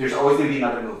 Yeah. There's always going to be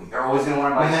another movie. They're always going to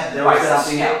want to There buy was that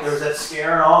something scare, else. there was that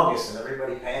scare in August, and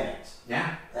everybody panicked.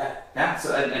 Yeah. Yeah. Yeah.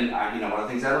 So, and I, one of the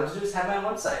things I love to do is have my own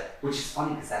website, which is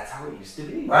funny because that's how it used to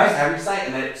be. Right. You have your site,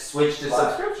 and then it switched to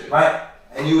subscription. Right.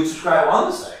 And you would subscribe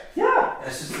on the site. Yeah. And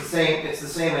it's just the same. It's the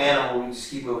same animal. We just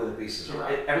keep moving the pieces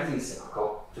around. Everything's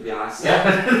cyclical, to be honest.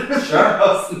 Yeah. Sure.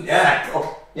 Yeah.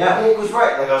 Cycle. Yeah, well, it was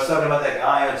right. Like I was talking about that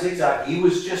guy on TikTok. He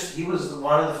was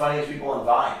one of the funniest people on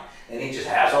Vine. And he just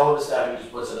has all of his stuff and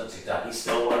just puts it on TikTok. He's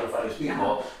still one of the funniest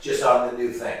people, just on the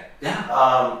new thing.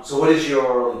 Yeah. So what is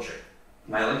your link tree?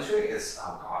 My link tree is,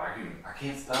 oh god, I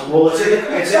can't spell. Well, it's in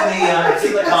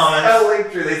the comments. Spell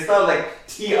link tree. They spell like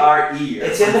TRE.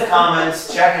 It's in the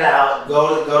comments. Check it out.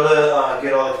 Go to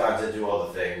get all the content, do all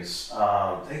the things.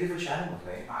 Thank you for chatting with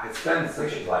me. It's been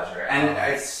such a pleasure, and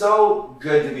it's so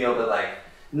good to be able to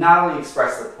not only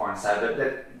express the porn side, but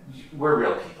that we're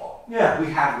real people. Yeah. We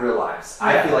have real lives. Yeah.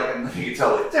 I feel like I'm living a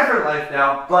totally different life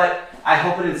now, but I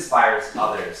hope it inspires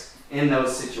others in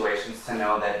those situations to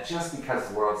know that just because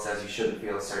the world says you shouldn't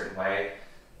feel a certain way,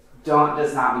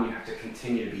 does not mean you have to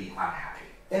continue to be unhappy.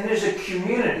 And there's a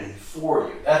community for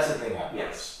you. That's the thing.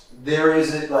 Yes. There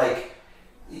isn't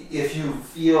if you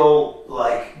feel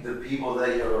like the people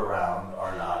that you're around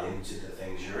are not into the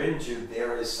things you're into,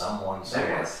 there is someone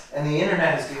somewhere. There is. And the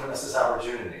internet has given us this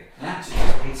opportunity Yeah. to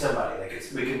just meet somebody.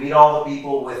 We can meet all the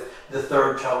people with the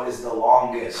third toe is the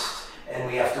longest, and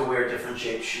we have to wear different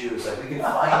shaped shoes. We can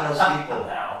find those people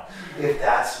now if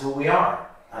that's who we are.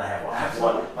 And I have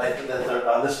one. The third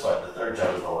on this foot, the third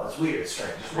toe is the longest. It's weird, it's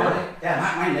strange. It's Really? weird.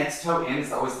 Yeah. My next toe in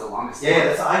is always the longest. Yeah,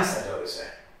 that's the Einstein toe, they say.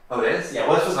 Oh, it is? Yeah,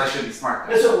 well, that's So I should be smart.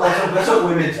 That's what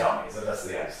women tell me. So that's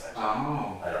the Einstein.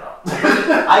 Oh. I don't know.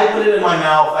 I put it in my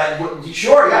mouth.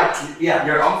 Sure, yeah, yeah.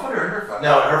 Your own foot or her foot?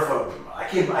 No, her foot. I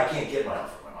can't get my own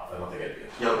foot in my mouth. I don't think I'd be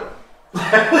able to. Yoga.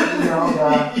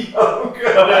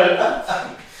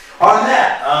 Yoga. On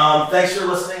that, thanks for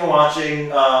listening and watching.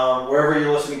 Wherever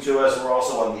you're listening to us, we're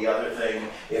also on The Other Thing.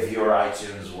 If you're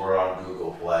iTunes, we're on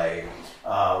Google Play.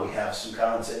 We have some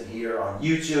content here on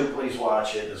YouTube. Please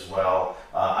watch it as well.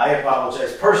 I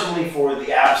apologize personally for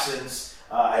the absence.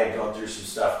 I had gone through some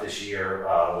stuff this year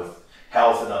with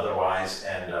health and otherwise,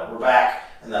 and we're back,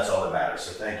 and that's all that matters.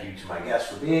 So thank you to my guests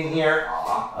for being here.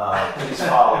 Please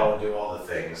follow and do all the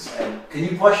things. And can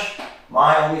you push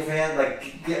my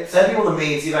OnlyFans? Send people to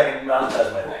me and see if I can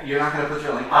monetize my thing. You're not going to put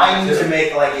your link I need to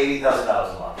make $80,000 a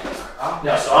month. Oh.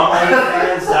 No, so I'm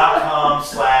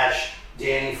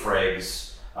OnlyFans.com/Danny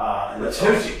Friggs. And that's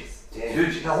Two G's. Two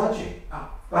G's. No, one G. Oh.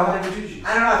 Why would I have two G's?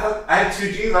 I don't know. I thought I had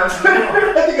 2 G's. I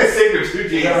think I saved her 2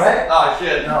 G's. Is that right? Oh,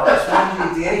 shit. No, that's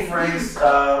one G. Danny Friggs.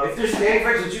 If there's Danny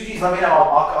Friggs with two G's, let me know.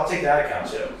 I'll take that account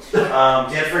too.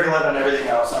 Dan Frigolette on everything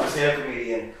else. I'm a stand-up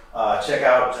comedian. Check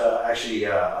out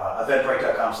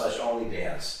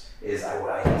eventbrite.com/onlydance. It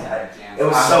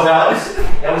was so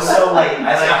late.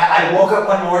 I woke up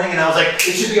one morning and I was like, it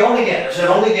should be Only Dan. I said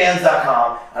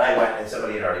onlydans.com, and I went and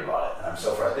somebody had already bought it, and I'm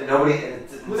so frustrated.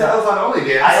 Who the hell's on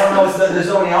OnlyDance? I don't know. There's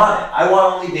nobody on it. I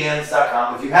want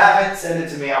onlydans.com. If you haven't, send it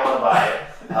to me. I want to buy it.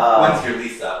 When's your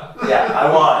lease up? Yeah, I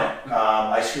want it.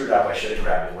 I screwed up. I should have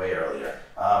grabbed it way earlier.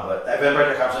 But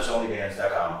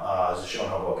eventbrite.com/onlydance.com is a show in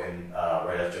Hoboken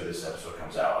right after this episode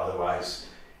comes out. Otherwise,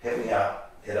 hit me up.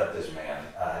 Hit up this man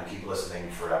and keep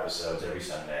listening for episodes every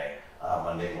Sunday,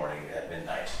 Monday morning at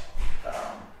midnight.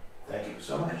 Thank you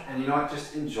so much. And you know what?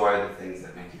 Just enjoy the things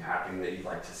that make you happy and that you'd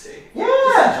like to see. Yeah.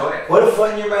 Just enjoy it. Put a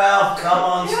foot in your mouth, come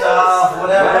on Yes. stuff,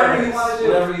 whatever you want to do.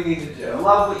 Whatever you need to do.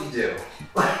 Love what you do.